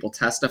where people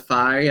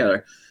testify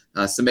or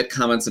submit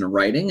comments in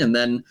writing, and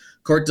then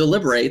court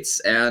deliberates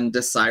and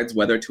decides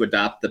whether to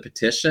adopt the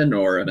petition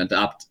or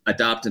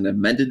adopt an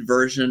amended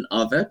version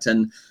of it.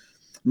 And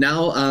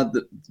now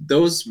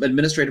those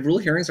administrative rule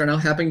hearings are now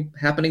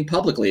happening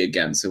publicly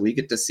again, so we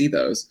get to see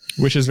those,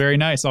 which is very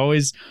nice.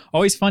 Always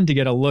fun to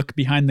get a look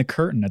behind the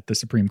curtain at the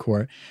Supreme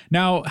Court.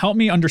 Now, help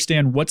me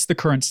understand, what's the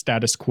current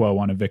status quo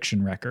on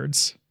eviction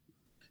records?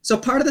 So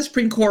part of the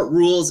Supreme Court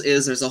rules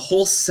is there's a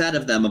whole set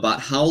of them about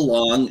how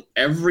long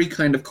every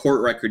kind of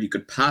court record you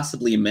could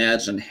possibly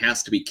imagine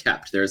has to be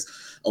kept. There's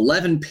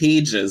 11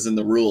 pages in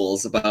the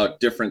rules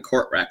about different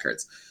court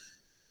records.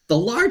 The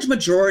large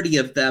majority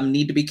of them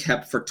need to be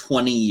kept for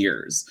 20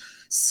 years.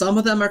 Some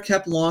of them are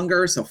kept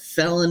longer, so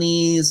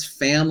felonies,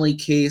 family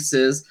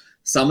cases.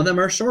 Some of them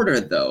are shorter,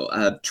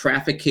 though.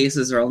 Traffic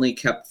cases are only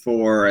kept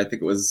for, I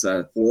think it was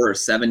 4 or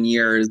 7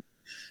 years.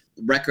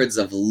 Records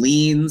of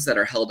liens that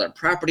are held on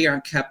property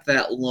aren't kept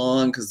that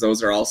long, because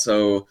those are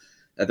also,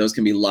 those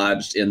can be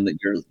lodged in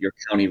your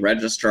county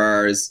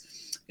registrars.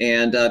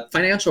 And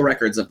financial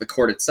records of the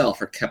court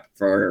itself are kept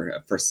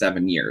for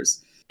 7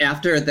 years.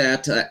 After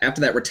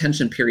that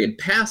retention period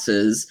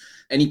passes,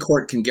 any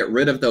court can get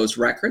rid of those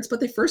records, but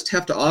they first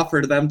have to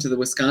offer them to the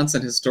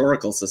Wisconsin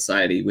Historical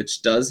Society,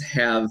 which does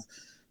have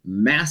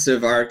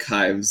massive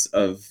archives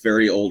of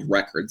very old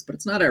records, but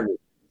it's not every.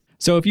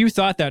 So if you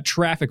thought that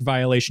traffic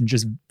violation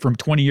just from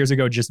 20 years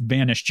ago just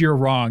vanished, you're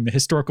wrong. The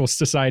Historical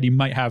Society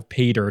might have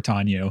pay dirt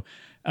on you.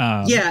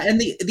 Yeah, and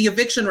the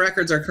eviction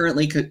records are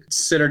currently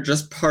considered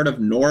just part of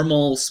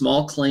normal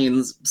small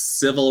claims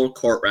civil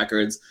court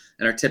records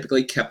and are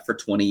typically kept for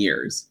 20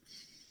 years.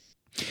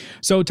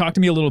 So talk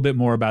to me a little bit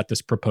more about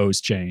this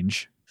proposed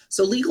change.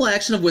 So Legal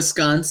Action of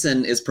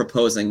Wisconsin is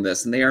proposing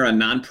this, and they are a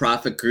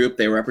nonprofit group.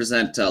 They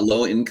represent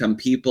low-income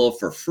people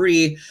for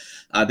free.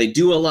 They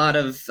do a lot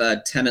of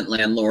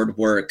tenant-landlord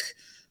work,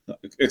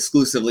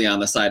 exclusively on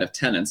the side of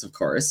tenants, of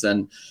course.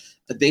 And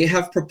they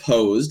have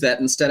proposed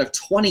that instead of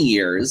 20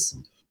 years,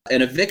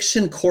 An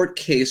eviction court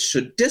case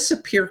should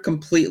disappear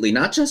completely,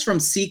 not just from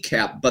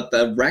CCAP, but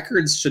the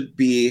records should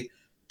be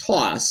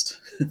tossed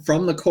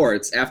from the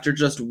courts after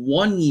just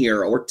 1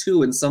 year or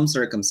 2 in some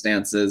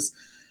circumstances,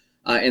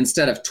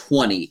 instead of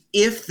 20,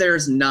 if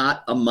there's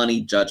not a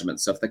money judgment.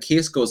 So if the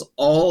case goes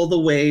all the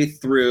way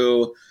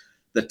through,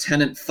 the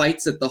tenant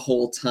fights it the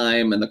whole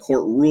time, and the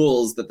court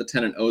rules that the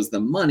tenant owes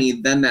them money,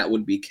 then that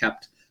would be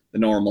kept the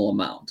normal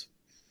amount.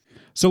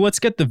 So let's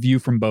get the view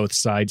from both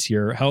sides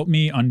here. Help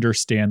me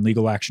understand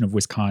Legal Action of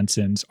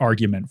Wisconsin's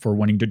argument for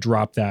wanting to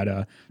drop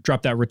that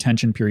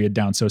retention period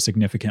down so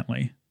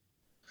significantly.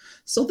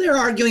 So they're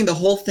arguing the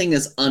whole thing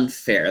is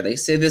unfair. They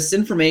say this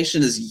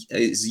information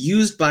is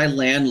used by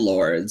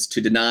landlords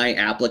to deny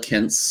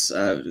applicants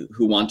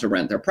who want to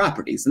rent their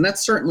properties. And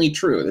that's certainly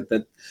true,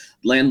 that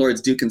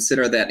landlords do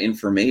consider that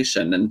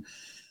information. And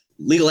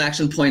Legal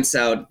Action points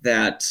out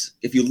that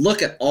if you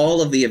look at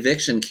all of the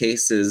eviction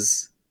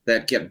cases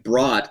that get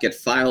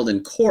filed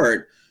in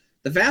court,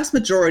 the vast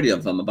majority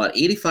of them, about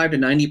 85 to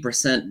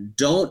 90%,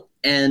 don't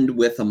end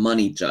with a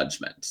money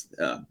judgment.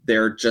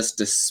 They're just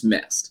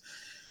dismissed.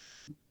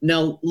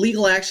 Now,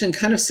 Legal Action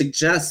kind of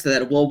suggests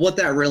that, well, what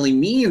that really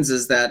means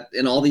is that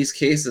in all these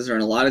cases, or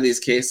in a lot of these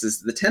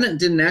cases, the tenant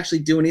didn't actually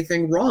do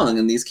anything wrong,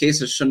 and these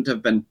cases shouldn't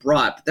have been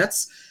brought. But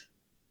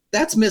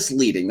that's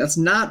misleading. That's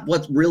not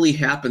what really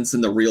happens in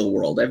the real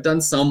world. I've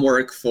done some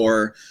work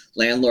for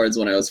landlords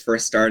when I was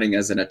first starting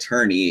as an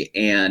attorney,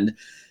 and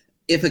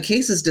if a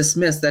case is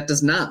dismissed, that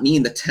does not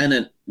mean the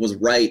tenant was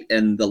right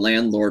and the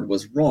landlord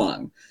was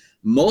wrong.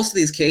 Most of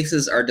these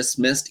cases are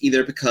dismissed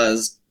either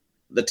because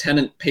the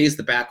tenant pays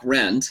the back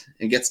rent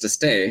and gets to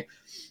stay,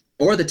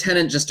 or the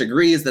tenant just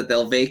agrees that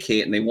they'll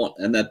vacate and they won't,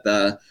 and that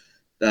the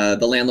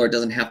landlord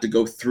doesn't have to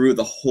go through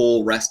the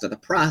whole rest of the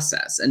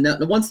process. And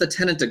once the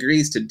tenant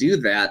agrees to do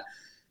that,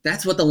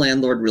 that's what the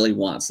landlord really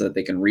wants, so that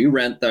they can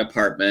re-rent the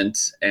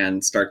apartment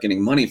and start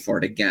getting money for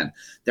it again.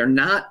 They're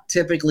not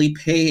typically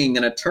paying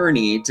an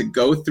attorney to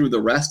go through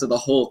the rest of the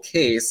whole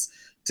case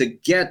to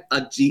get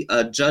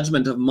a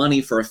judgment of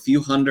money for a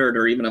few hundred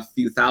or even a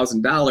few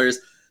 $1,000s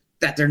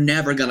that they're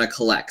never going to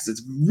collect.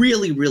 It's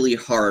really, really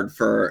hard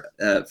for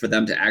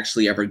them to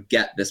actually ever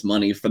get this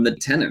money from the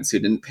tenants who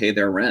didn't pay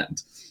their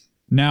rent.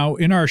 Now,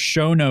 in our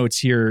show notes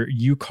here,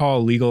 you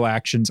call Legal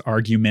Action's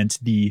argument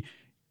the,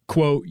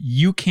 quote,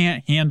 "you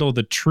can't handle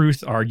the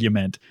truth"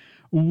 argument.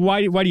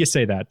 Why do you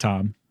say that,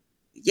 Tom?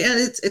 Yeah,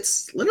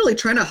 it's literally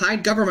trying to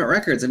hide government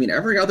records. I mean,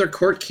 every other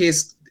court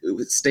case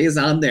stays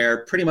on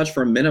there pretty much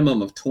for a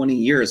minimum of 20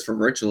 years for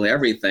virtually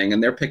everything.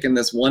 And they're picking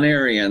this one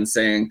area and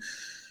saying,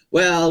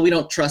 well, we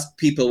don't trust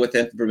people with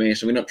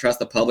information. We don't trust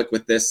the public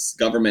with this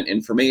government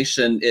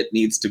information. It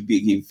needs to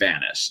be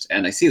vanished.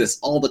 And I see this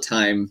all the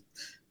time.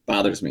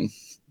 Bothers me.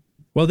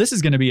 Well, this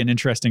is going to be an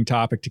interesting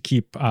topic to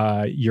keep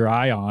your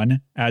eye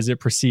on as it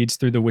proceeds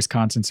through the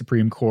Wisconsin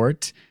Supreme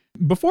Court.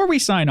 Before we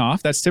sign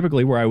off, that's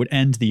typically where I would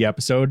end the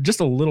episode.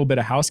 Just a little bit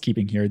of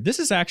housekeeping here. This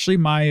is actually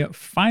my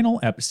final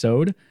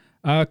episode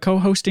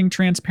co-hosting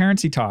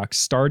Transparency Talks.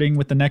 Starting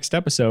with the next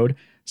episode,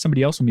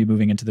 somebody else will be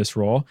moving into this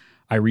role.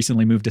 I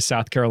recently moved to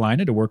South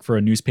Carolina to work for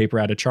a newspaper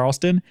out of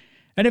Charleston,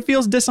 and it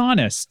feels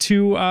dishonest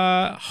to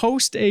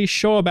host a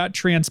show about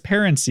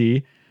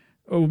transparency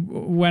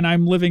when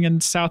I'm living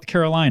in South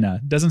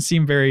Carolina. Doesn't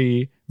seem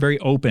very, very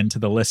open to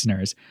the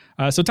listeners.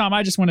 So, Tom,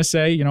 I just want to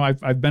say,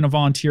 I've been a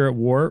volunteer at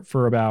WART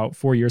for about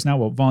 4 years now.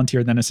 Well,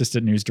 volunteer, then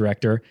assistant news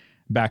director,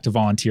 back to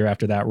volunteer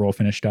after that role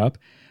finished up.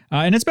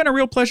 And it's been a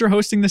real pleasure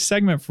hosting this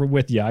segment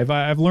with you.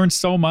 I've learned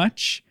so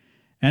much,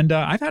 and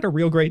I've had a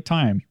real great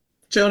time.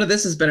 Jonah,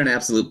 this has been an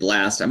absolute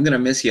blast. I'm going to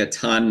miss you a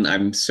ton.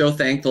 I'm so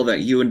thankful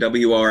that you and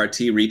WORT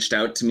reached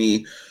out to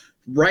me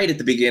right at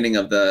the beginning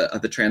of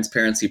the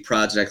Transparency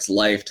Project's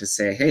life to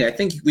say, hey, I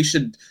think we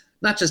should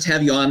not just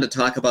have you on to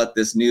talk about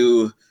this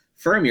new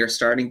firm you're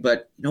starting,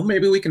 but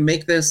maybe we can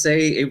make this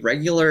a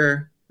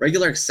regular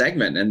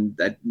segment. And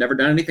I've never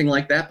done anything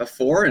like that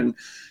before, and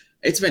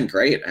it's been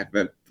great.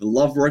 I've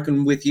loved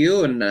working with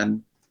you, and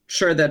I'm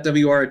sure that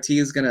WORT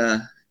is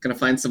gonna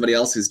find somebody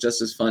else who's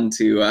just as fun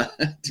to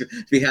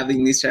be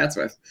having these chats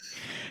with.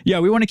 Yeah,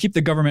 we want to keep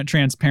the government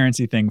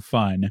transparency thing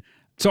fun.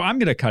 So I'm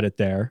going to cut it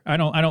there. I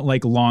don't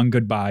like long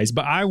goodbyes,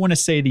 but I want to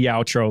say the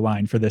outro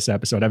line for this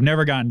episode. I've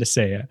never gotten to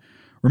say it.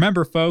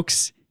 Remember,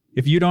 folks,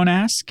 if you don't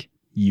ask,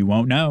 you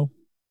won't know.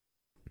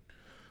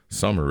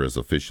 Summer is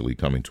officially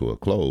coming to a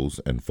close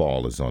and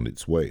fall is on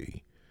its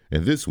way.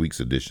 In this week's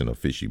edition of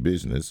Fishy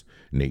Business,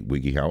 Nate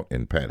Wiggyhout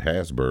and Pat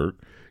Hasberg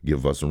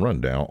give us a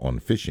rundown on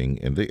fishing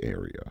in the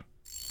area.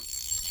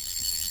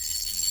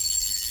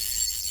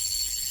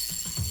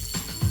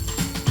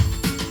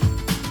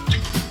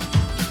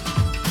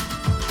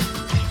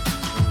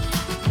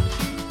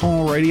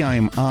 Alrighty, I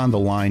am on the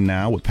line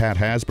now with Pat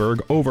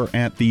Hasberg over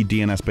at the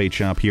DNS Bait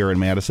Shop here in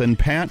Madison.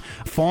 Pat,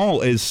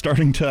 fall is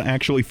starting to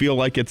actually feel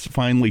like it's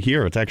finally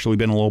here. It's actually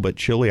been a little bit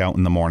chilly out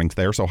in the mornings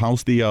there. So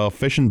how's the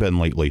fishing been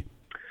lately?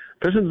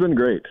 Fishing's been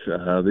great.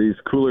 These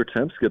cooler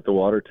temps get the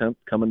water temp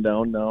coming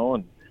down now,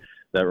 and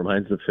that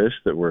reminds the fish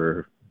that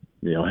we're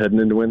heading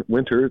into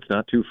winter. It's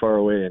not too far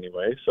away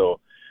anyway.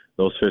 So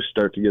those fish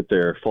start to get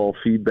their fall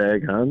feed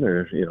bag on.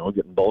 They're,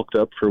 getting bulked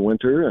up for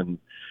winter. And,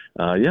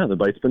 the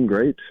bite's been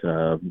great.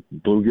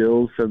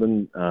 Bluegills have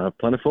been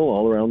plentiful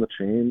all around the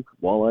chain.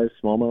 Walleyes,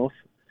 smallmouth.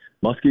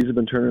 Muskies have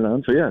been turning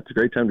on. So, it's a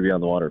great time to be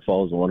on the water.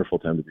 Fall is a wonderful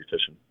time to be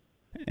fishing.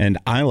 And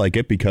I like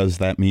it because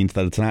that means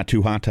that it's not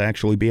too hot to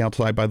actually be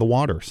outside by the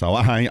water. So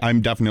I'm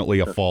definitely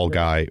a fall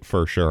guy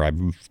for sure.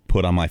 I've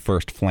put on my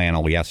first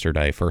flannel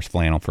yesterday, first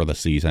flannel for the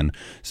season.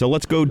 So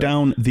let's go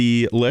down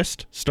the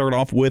list. Start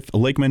off with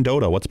Lake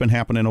Mendota. What's been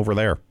happening over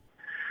there?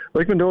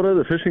 Lake Mendota,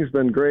 the fishing's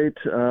been great,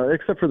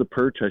 except for the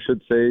perch, I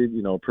should say.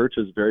 Perch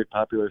is a very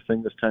popular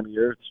thing this time of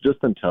year. It's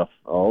just been tough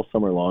all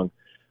summer long.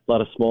 A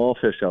lot of small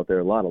fish out there,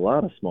 a lot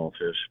of small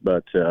fish.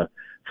 But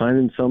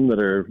finding some that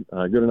are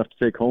good enough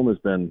to take home has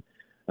been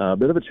a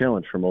bit of a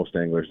challenge for most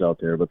anglers out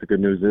there, but the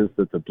good news is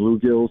that the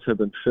bluegills have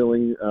been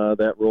filling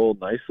that role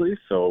nicely.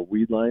 So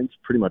weed lines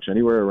pretty much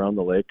anywhere around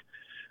the lake.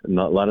 A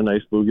lot of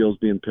nice bluegills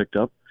being picked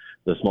up.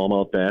 The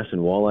smallmouth bass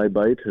and walleye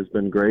bite has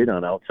been great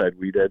on outside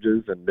weed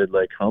edges and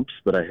mid-lake humps,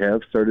 but I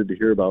have started to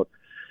hear about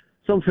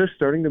some fish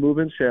starting to move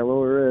in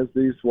shallower as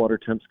these water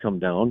temps come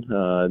down.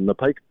 And the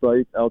pike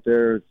bite out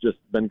there has just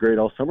been great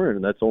all summer,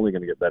 and that's only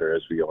going to get better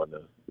as we go into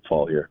the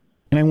fall here.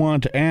 And I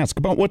wanted to ask,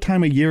 about what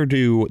time of year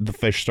do the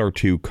fish start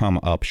to come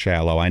up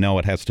shallow? I know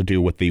it has to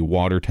do with the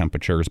water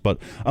temperatures, but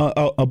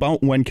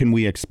about when can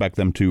we expect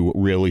them to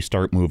really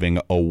start moving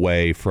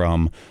away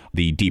from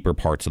the deeper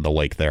parts of the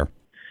lake there?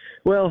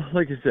 Well,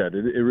 like you said,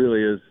 it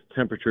really is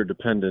temperature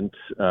dependent,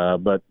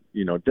 but,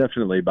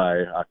 definitely by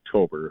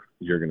October,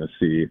 you're going to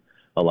see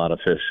a lot of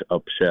fish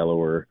up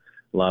shallower.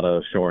 A lot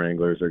of shore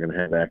anglers are going to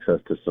have access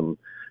to some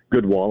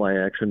good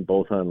walleye action,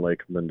 both on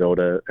Lake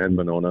Mendota and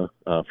Monona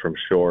from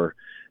shore.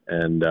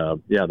 And,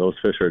 those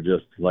fish are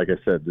just, like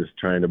I said, just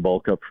trying to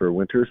bulk up for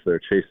winter. So they're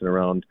chasing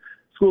around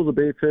schools of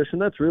bait fish,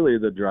 and that's really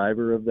the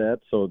driver of that.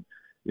 So,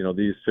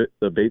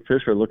 the bait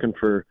fish are looking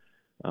for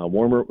the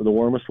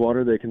warmest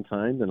water they can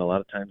find, and a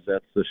lot of times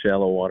that's the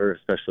shallow water,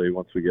 especially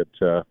once we get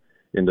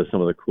into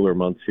some of the cooler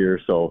months here.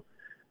 So,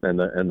 and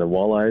the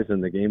walleyes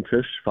and the game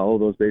fish follow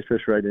those bait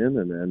fish right in,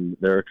 and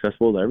they're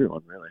accessible to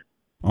everyone, really.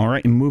 All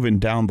right, and moving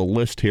down the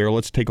list here,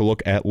 let's take a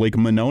look at Lake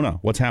Monona.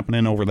 What's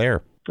happening over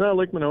there?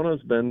 Lake Monona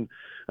has been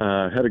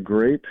had a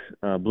great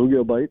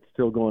bluegill bite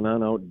still going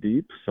on out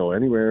deep. So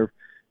anywhere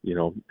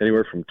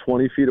from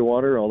 20 feet of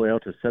water all the way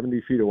out to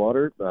 70 feet of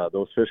water,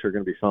 those fish are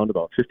going to be found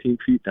about 15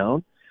 feet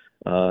down.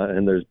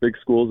 And there's big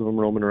schools of them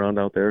roaming around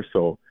out there.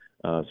 So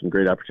some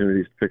great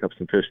opportunities to pick up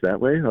some fish that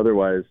way.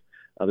 Otherwise,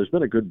 there's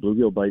been a good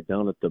bluegill bite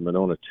down at the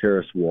Monona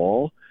Terrace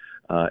Wall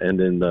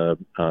and in the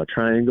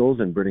triangles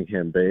in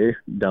Brittingham Bay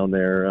down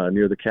there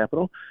near the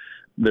Capitol.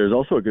 There's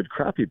also a good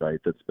crappie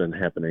bite that's been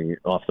happening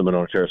off the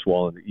Monona Terrace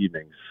Wall in the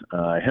evenings.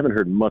 I haven't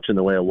heard much in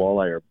the way of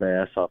walleye or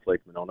bass off Lake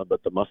Monona,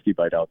 but the muskie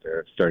bite out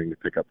there is starting to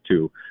pick up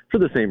too, for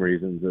the same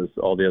reasons as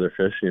all the other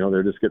fish.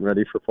 They're just getting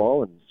ready for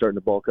fall and starting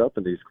to bulk up,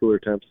 and these cooler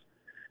temps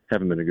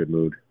haven't been in a good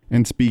mood.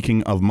 And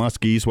speaking of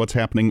muskies, what's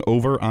happening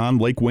over on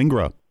Lake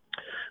Wingra?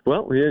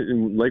 Well,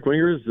 Lake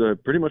Wingra is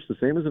pretty much the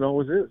same as it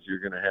always is. You're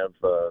going to have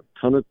a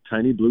ton of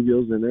tiny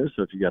bluegills in there,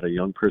 so if you got a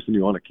young person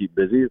you want to keep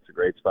busy, it's a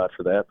great spot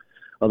for that.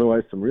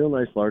 Otherwise, some real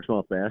nice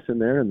largemouth bass in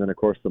there. And then, of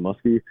course, the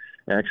muskie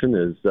action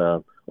is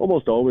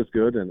almost always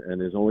good and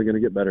is only going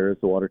to get better as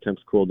the water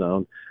temps cool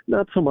down.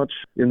 Not so much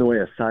in the way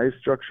of size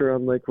structure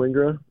on Lake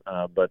Wingra,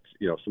 but,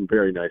 some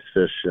very nice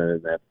fish in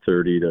that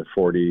 30 to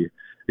 40,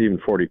 even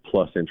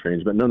 40-plus inch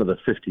range, but none of the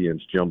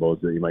 50-inch jumbos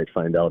that you might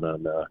find out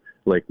on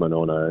Lake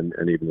Monona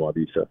and even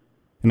Waubesa.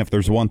 And if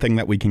there's one thing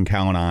that we can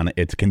count on,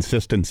 it's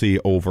consistency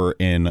over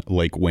in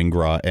Lake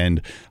Wingra.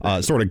 And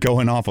sort of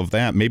going off of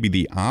that, maybe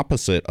the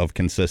opposite of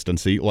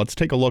consistency, let's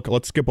take a look.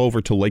 Let's skip over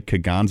to Lake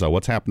Kegonsa.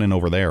 What's happening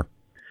over there?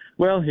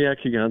 Well, yeah,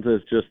 Kegonsa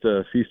is just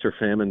a feast or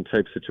famine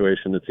type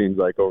situation, it seems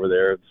like, over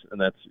there.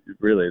 And that's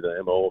really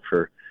the MO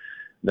for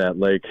that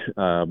lake.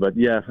 But,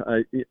 yeah,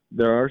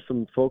 there are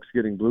some folks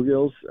getting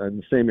bluegills in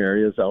the same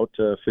areas out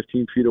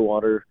 15 feet of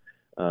water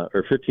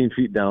or 15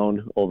 feet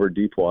down over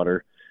deep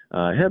water.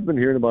 I have been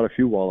hearing about a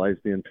few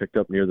walleyes being picked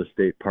up near the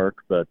state park,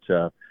 but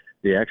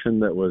the action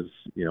that was,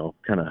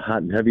 kind of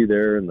hot and heavy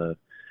there in the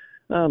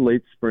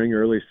late spring,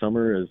 early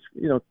summer is,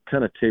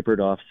 kind of tapered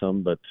off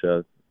some. But,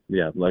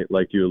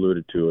 like you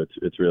alluded to,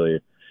 it's really,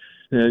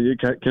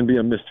 it can be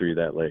a mystery,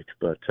 that lake.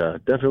 But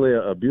definitely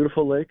a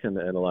beautiful lake and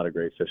a lot of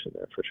great fish in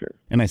there for sure.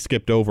 And I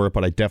skipped over it,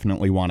 but I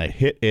definitely want to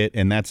hit it,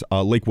 and that's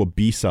Lake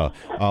Waubesa.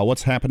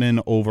 What's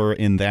happening over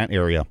in that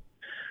area?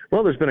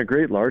 Well, there's been a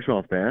great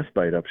largemouth bass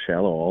bite up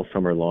shallow all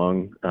summer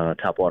long.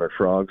 Topwater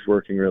frogs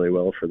working really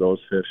well for those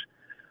fish.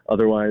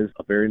 Otherwise,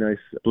 a very nice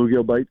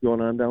bluegill bite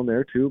going on down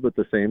there too, but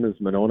the same as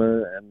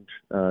Monona and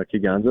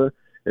Kegonsa.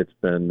 It's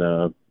been,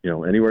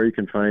 anywhere you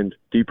can find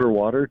deeper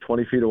water,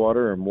 20 feet of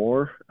water or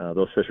more.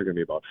 Those fish are going to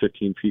be about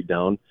 15 feet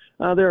down.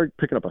 They're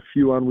picking up a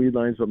few on weed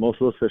lines, but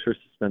most of those fish are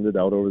suspended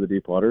out over the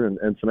deep water,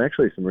 and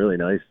some really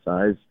nice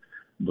size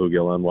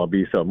bluegill on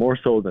Waubesa, more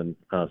so than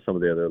some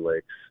of the other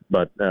lakes.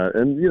 But,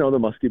 and, you know, the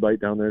muskie bite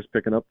down there is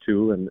picking up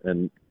too,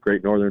 and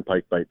great northern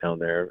pike bite down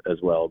there as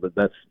well. But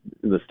that's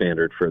the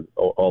standard for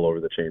all over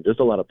the chain. There's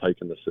a lot of pike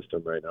in the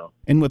system right now.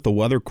 And with the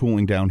weather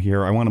cooling down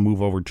here, I want to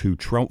move over to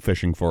trout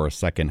fishing for a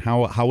second.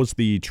 How has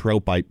the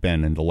trout bite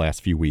been in the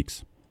last few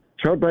weeks?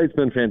 Trout bite's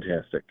been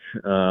fantastic.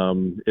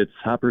 It's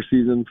hopper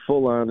season,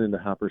 full on into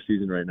hopper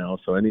season right now.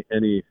 So any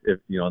if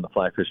you know, on the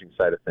fly fishing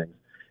side of things,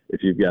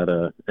 if you've got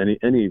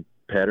any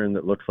pattern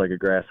that looks like a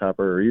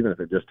grasshopper, or even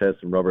if it just has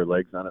some rubber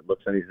legs on it,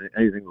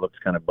 anything that looks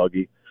kind of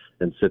buggy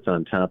and sits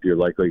on top, you're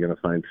likely going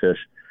to find fish.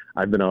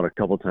 I've been out a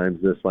couple times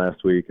this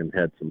last week and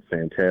had some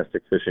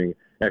fantastic fishing.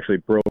 Actually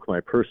broke my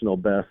personal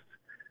best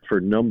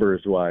for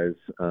numbers wise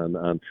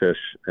on fish,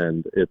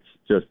 and it's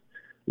just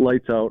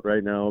lights out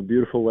right now.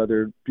 Beautiful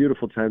weather,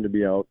 beautiful time to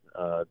be out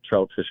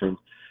trout fishing.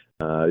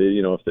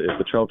 You know, if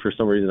the trout for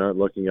some reason aren't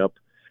looking up,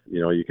 you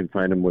know, you can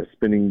find them with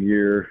spinning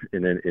gear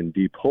in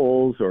deep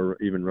holes, or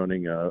even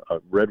running a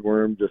red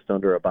worm just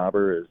under a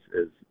bobber is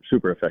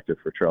super effective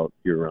for trout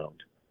year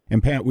round.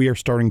 And Pat, we are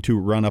starting to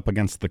run up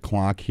against the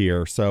clock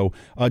here. So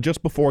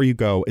just before you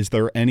go, is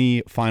there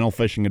any final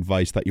fishing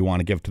advice that you want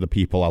to give to the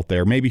people out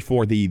there, maybe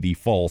for the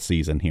fall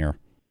season here?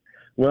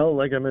 Well,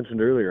 like I mentioned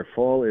earlier,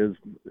 fall is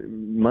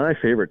my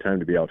favorite time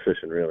to be out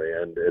fishing, really.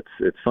 And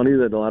it's funny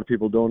that a lot of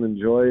people don't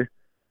enjoy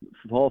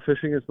fall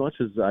fishing as much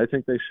as I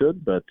think they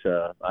should, but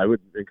I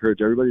would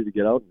encourage everybody to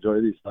get out,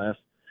 enjoy these last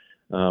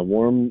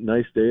warm,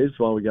 nice days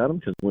while we got them,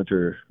 because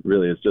winter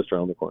really is just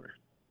around the corner.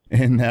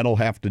 And that'll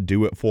have to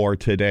do it for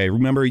today.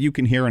 Remember, you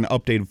can hear an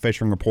updated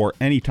fishing report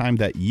anytime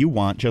that you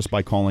want just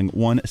by calling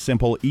one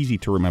simple,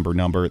 easy-to-remember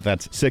number.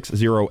 That's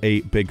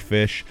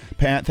 608-BIG-FISH.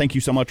 Pat, thank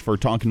you so much for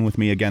talking with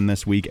me again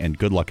this week, and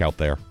good luck out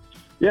there.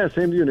 Yeah,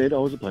 same to you, Nate.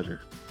 Always a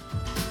pleasure.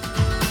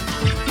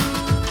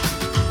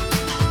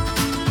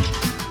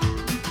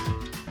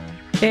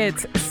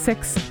 It's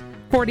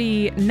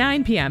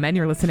 6:49 p.m. and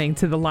you're listening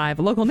to the live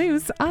local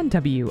news on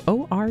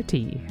WORT.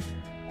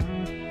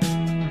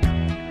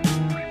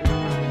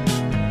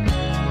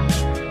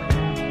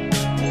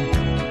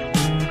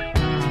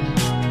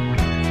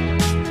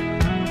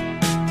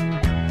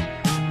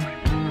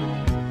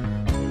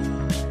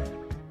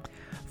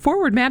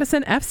 Forward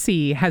Madison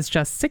FC has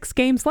just 6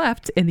 games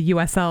left in the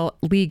USL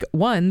League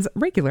One's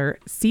regular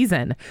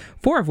season,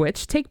 4 of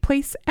which take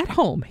place at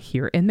home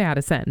here in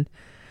Madison.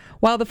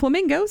 While the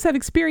Flamingos have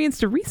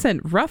experienced a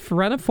recent rough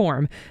run of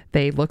form,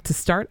 they look to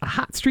start a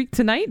hot streak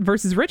tonight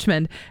versus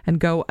Richmond and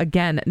go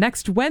again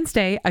next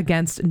Wednesday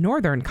against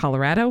Northern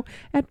Colorado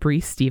at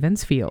Breese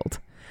Stevens Field.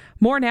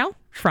 More now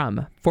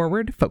from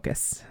Forward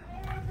Focus.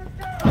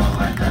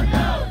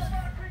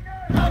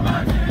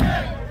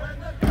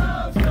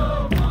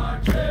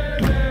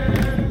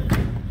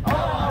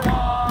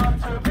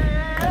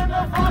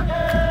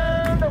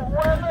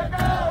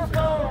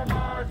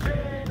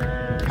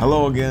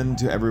 Hello again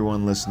to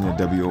everyone listening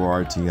to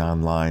WORT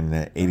online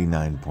at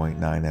 89.9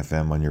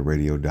 FM on your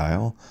radio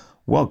dial.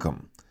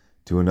 Welcome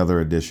to another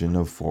edition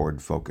of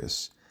Forward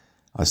Focus,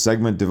 a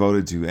segment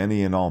devoted to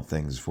any and all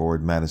things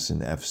Forward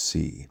Madison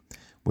FC,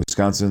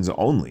 Wisconsin's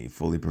only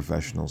fully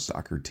professional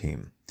soccer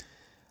team.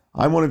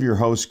 I'm one of your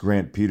hosts,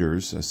 Grant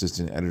Peters,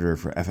 assistant editor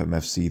for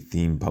FMFC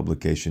theme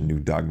publication New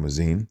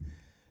Dogmazine.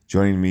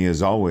 Joining me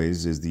as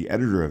always is the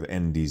editor of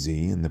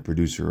NDZ and the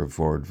producer of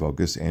Forward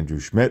Focus, Andrew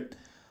Schmidt,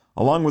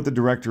 along with the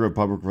Director of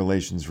Public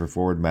Relations for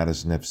Forward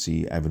Madison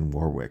FC, Evan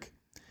Warwick.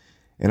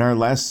 In our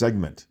last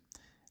segment,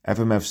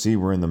 FMFC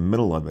were in the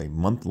middle of a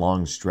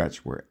month-long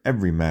stretch where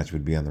every match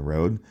would be on the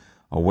road,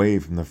 away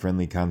from the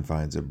friendly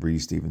confines of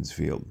Breese Stevens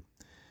Field.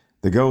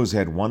 The Goes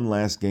had one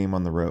last game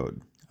on the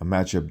road, a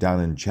matchup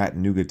down in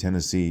Chattanooga,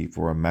 Tennessee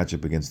for a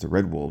matchup against the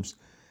Red Wolves,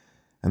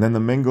 and then the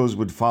Mingos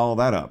would follow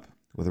that up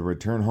with a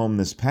return home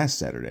this past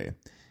Saturday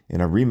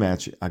in a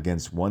rematch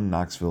against one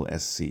Knoxville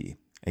SC,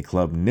 a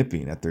club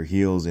nipping at their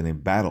heels in a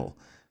battle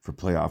for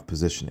playoff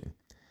positioning.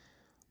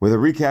 With a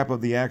recap of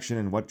the action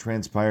and what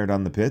transpired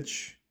on the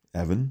pitch,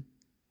 Evan,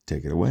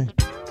 take it away.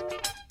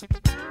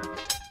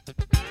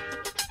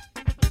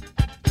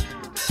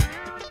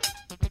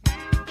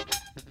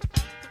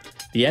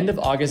 The end of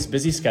August's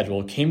busy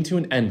schedule came to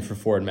an end for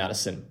Forward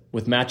Madison,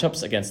 with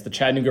matchups against the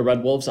Chattanooga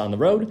Red Wolves on the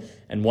road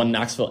and one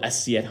Knoxville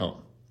SC at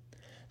home.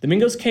 The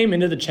Mingos came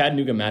into the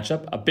Chattanooga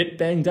matchup a bit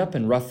banged up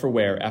and rough for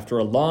wear after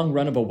a long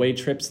run of away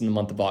trips in the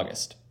month of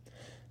August.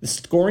 The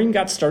scoring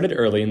got started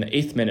early in the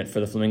 8th minute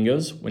for the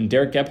Flamingos when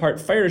Derek Gebhardt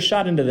fired a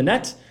shot into the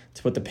net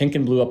to put the Pink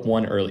and Blue up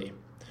 1 early.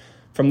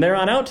 From there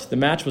on out, the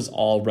match was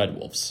all Red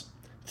Wolves.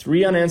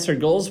 3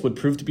 unanswered goals would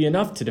prove to be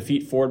enough to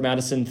defeat Forward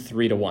Madison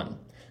 3-1,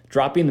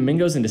 dropping the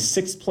Mingos into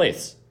 6th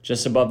place,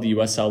 just above the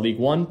USL League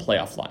One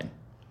playoff line.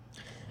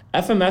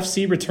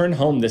 FMFC returned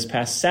home this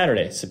past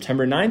Saturday,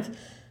 September 9th,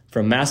 for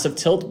a massive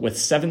tilt with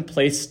 7th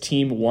place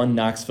Team 1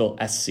 Knoxville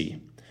SC.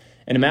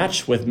 In a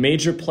match with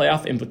major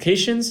playoff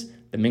implications,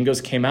 the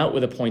Mingos came out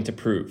with a point to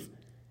prove.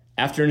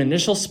 After an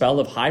initial spell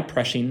of high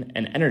pressing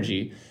and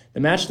energy, the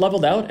match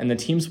leveled out and the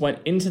teams went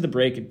into the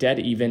break dead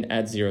even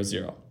at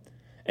 0-0.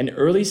 An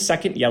early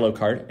second yellow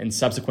card and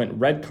subsequent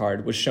red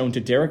card was shown to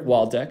Derek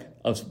Waldeck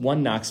of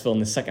 1 Knoxville in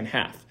the second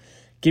half,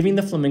 giving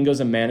the Flamingos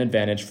a man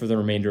advantage for the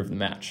remainder of the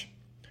match.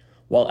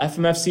 While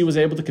FMFC was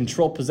able to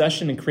control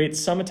possession and create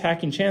some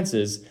attacking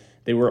chances,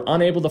 they were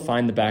unable to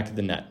find the back of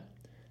the net.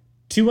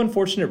 2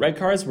 unfortunate red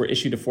cards were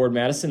issued to Forward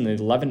Madison in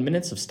the 11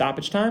 minutes of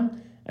stoppage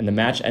time, and the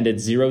match ended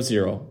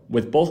 0-0,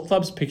 with both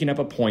clubs picking up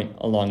a point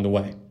along the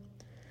way.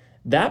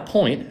 That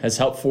point has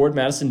helped Forward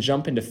Madison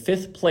jump into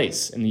 5th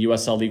place in the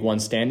USL League One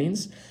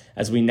standings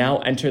as we now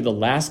enter the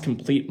last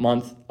complete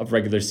month of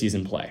regular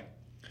season play.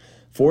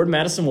 Forward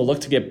Madison will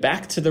look to get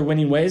back to their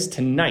winning ways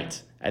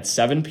tonight at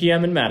 7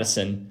 p.m. in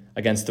Madison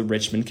against the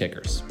Richmond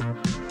Kickers.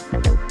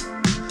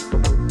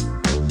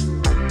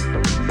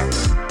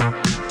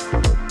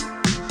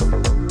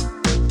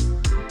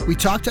 We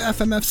talked to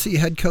FMFC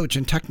head coach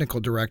and technical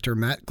director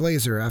Matt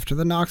Glazer after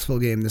the Knoxville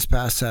game this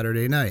past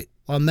Saturday night.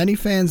 While many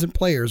fans and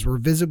players were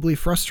visibly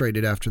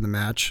frustrated after the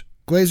match,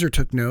 Glazer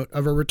took note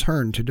of a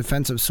return to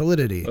defensive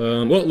solidity.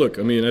 Well, look,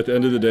 at the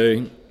end of the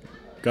day,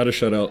 got a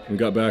shutout. We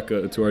got back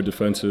to our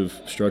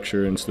defensive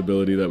structure and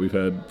stability that we've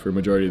had for a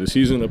majority of the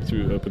season,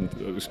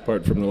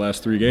 apart from the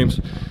last 3 games.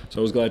 So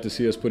I was glad to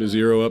see us put a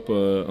 0 up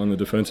on the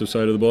defensive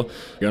side of the ball.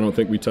 I don't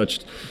think we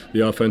touched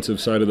the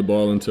offensive side of the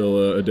ball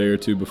until a day or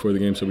 2 before the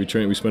game. So we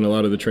spent a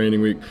lot of the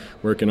training week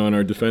working on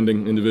our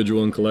defending,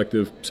 individual and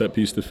collective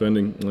set-piece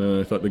defending.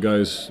 I thought the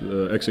guys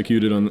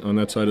executed on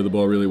that side of the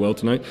ball really well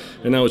tonight.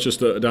 And now it's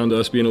just down to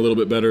us being a little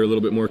bit better, a little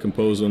bit more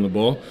composed on the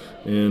ball,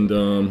 and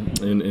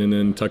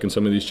then tucking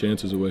some of these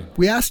chances away.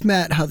 We asked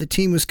Matt how the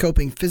team was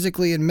coping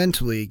physically and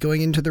mentally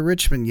going into the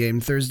Richmond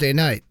game Thursday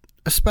night,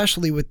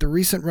 especially with the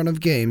recent run of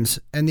games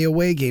and the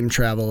away game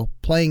travel,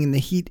 playing in the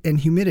heat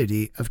and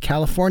humidity of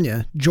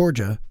California,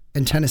 Georgia,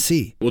 and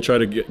Tennessee. We'll try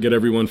to get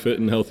everyone fit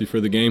and healthy for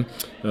the game.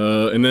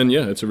 And then,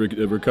 it's a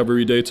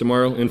recovery day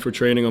tomorrow. In for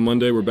training on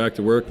Monday. We're back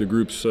to work. The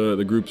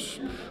group's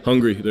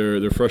hungry.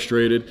 They're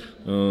frustrated.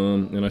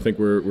 And I think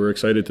we're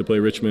excited to play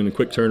Richmond. A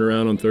quick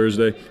turnaround on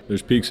Thursday.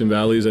 There's peaks and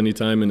valleys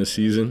anytime in the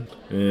season.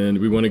 And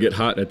we want to get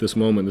hot at this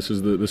moment. This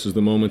is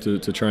the moment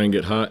to try and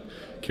get hot.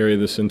 Carry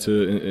this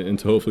into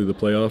hopefully the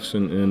playoffs,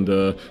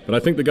 but I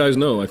think the guys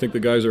know. I think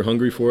the guys are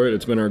hungry for it.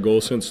 It's been our goal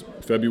since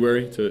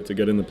February to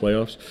get in the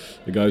playoffs.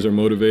 The guys are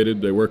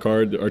motivated. They work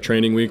hard. Our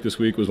training week this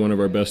week was one of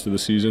our best of the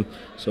season.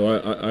 So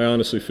I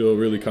honestly feel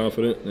really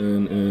confident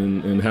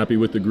and happy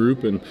with the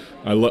group. And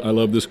I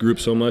love this group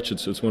so much.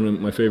 It's one of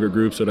my favorite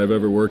groups that I've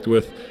ever worked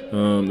with.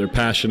 They're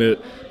passionate.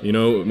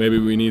 Maybe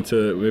we need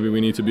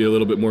to be a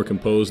little bit more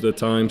composed at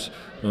times.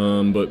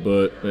 But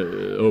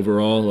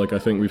overall, I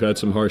think we've had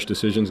some harsh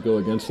decisions go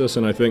against us,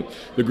 and I think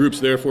the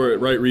group's there for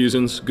it, right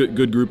reasons.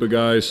 Good group of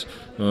guys.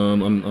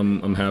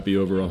 I'm happy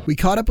overall. We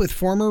caught up with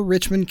former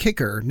Richmond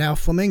kicker, now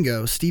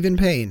Flamingo, Stephen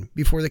Payne,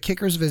 before the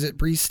Kickers visit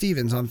Breeze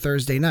Stevens on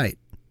Thursday night.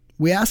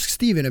 We asked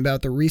Stephen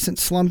about the recent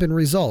slump in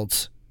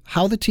results,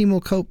 how the team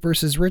will cope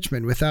versus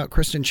Richmond without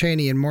Kristen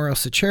Chaney and Mauro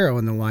Sacchero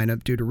in the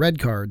lineup due to red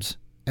cards,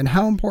 and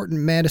how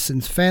important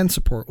Madison's fan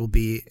support will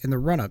be in the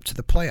run-up to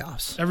the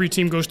playoffs. Every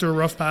team goes through a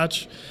rough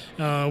patch,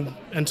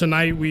 and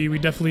tonight we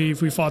definitely,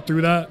 if we fought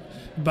through that,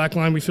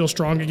 backline we feel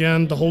strong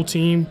again, the whole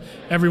team,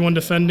 everyone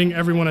defending,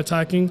 everyone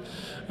attacking.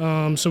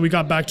 So we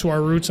got back to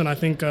our roots, and I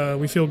think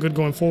we feel good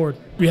going forward.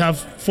 We have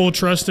full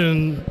trust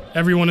in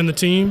everyone in the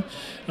team.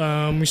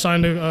 We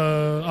signed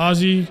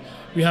Ozzy.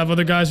 We have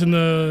other guys in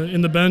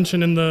the bench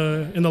and in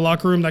the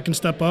locker room that can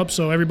step up.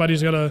 So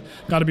everybody's got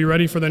to be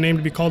ready for their name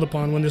to be called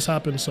upon when this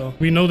happens. So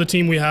we know the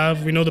team we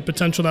have. We know the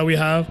potential that we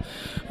have.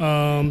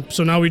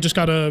 So now we just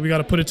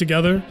gotta put it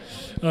together.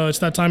 It's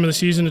that time of the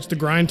season. It's the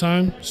grind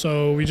time.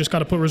 So we just got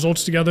to put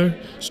results together,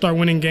 start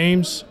winning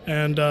games,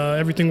 and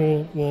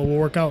everything will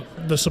work out.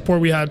 The support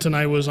we had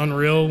tonight was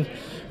unreal.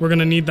 We're going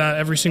to need that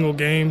every single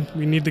game.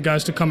 We need the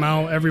guys to come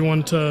out,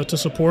 everyone to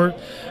support,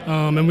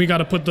 and we got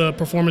to put the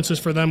performances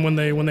for them when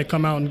they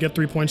come out and get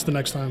 3 points the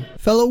next time.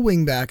 Fellow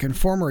wingback and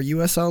former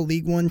USL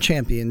League One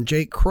champion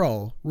Jake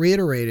Krull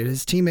reiterated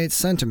his teammates'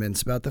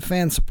 sentiments about the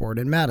fan support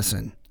in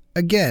Madison,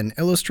 again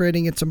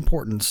illustrating its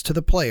importance to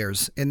the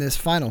players in this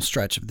final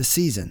stretch of the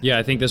season. Yeah,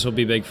 I think this will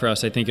be big for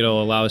us. I think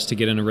it'll allow us to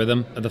get in a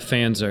rhythm. The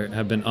fans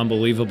have been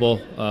unbelievable.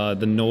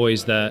 The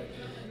noise that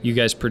you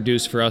guys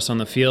produce for us on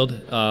the field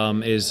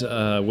is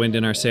wind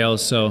in our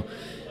sails. So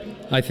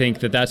I think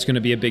that's going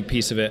to be a big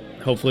piece of it.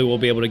 Hopefully we'll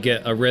be able to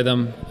get a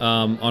rhythm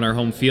on our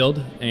home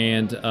field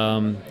and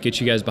get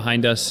you guys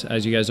behind us,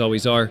 as you guys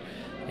always are.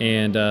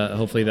 And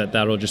hopefully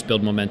that'll just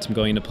build momentum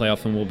going into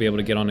playoff, and we'll be able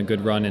to get on a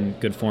good run and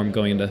good form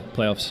going into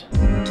playoffs.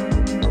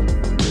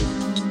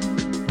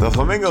 The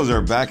Flamingos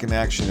are back in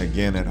action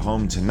again at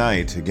home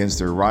tonight against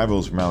their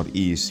rivals from out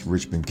east,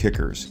 Richmond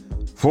Kickers.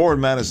 Forward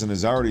Madison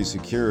has already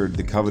secured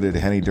the coveted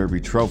Henny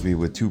Derby trophy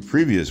with 2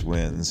 previous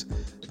wins,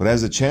 but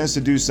has a chance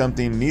to do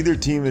something neither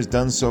team has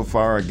done so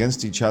far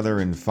against each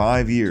other in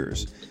 5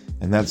 years,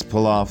 and that's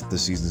pull off the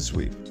season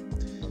sweep.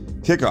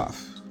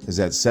 Kickoff is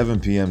at 7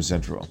 p.m.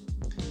 Central.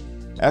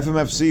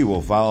 FMFC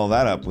will follow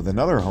that up with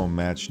another home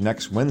match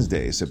next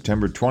Wednesday,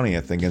 September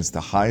 20th, against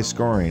the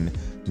high-scoring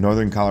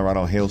Northern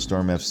Colorado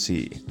Hailstorm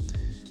FC.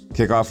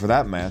 Kickoff for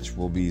that match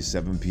will be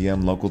 7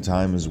 p.m. local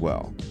time as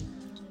well.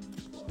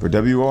 For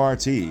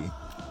WORT,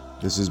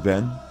 this has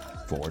been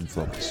Forward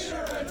Focus.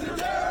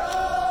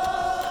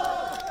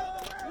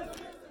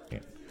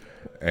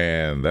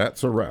 And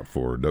that's a wrap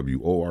for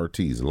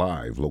WORT's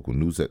live local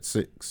news at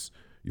 6.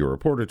 Your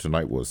reporter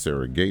tonight was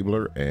Sarah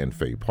Gabler and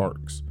Faye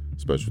Parks.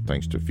 Special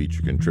thanks to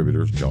feature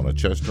contributors Jonah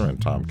Chester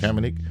and Tom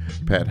Kamenick,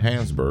 Pat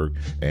Hansberg,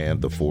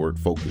 and the Forward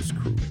Focus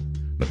crew.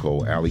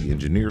 Nicole Alley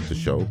engineered the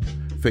show.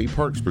 Faye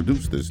Parks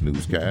produced this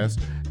newscast,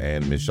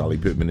 and Miss Shelly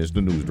Pittman is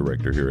the news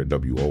director here at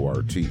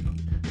WORT.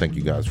 Thank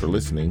you guys for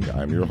listening.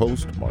 I'm your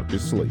host,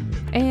 Marcus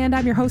Slayton. And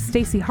I'm your host,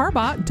 Stacey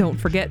Harbaugh. Don't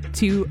forget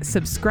to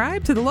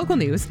subscribe to the local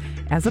news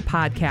as a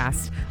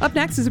podcast. Up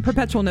next is a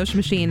Perpetual Notion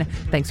Machine.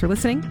 Thanks for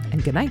listening,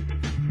 and good night.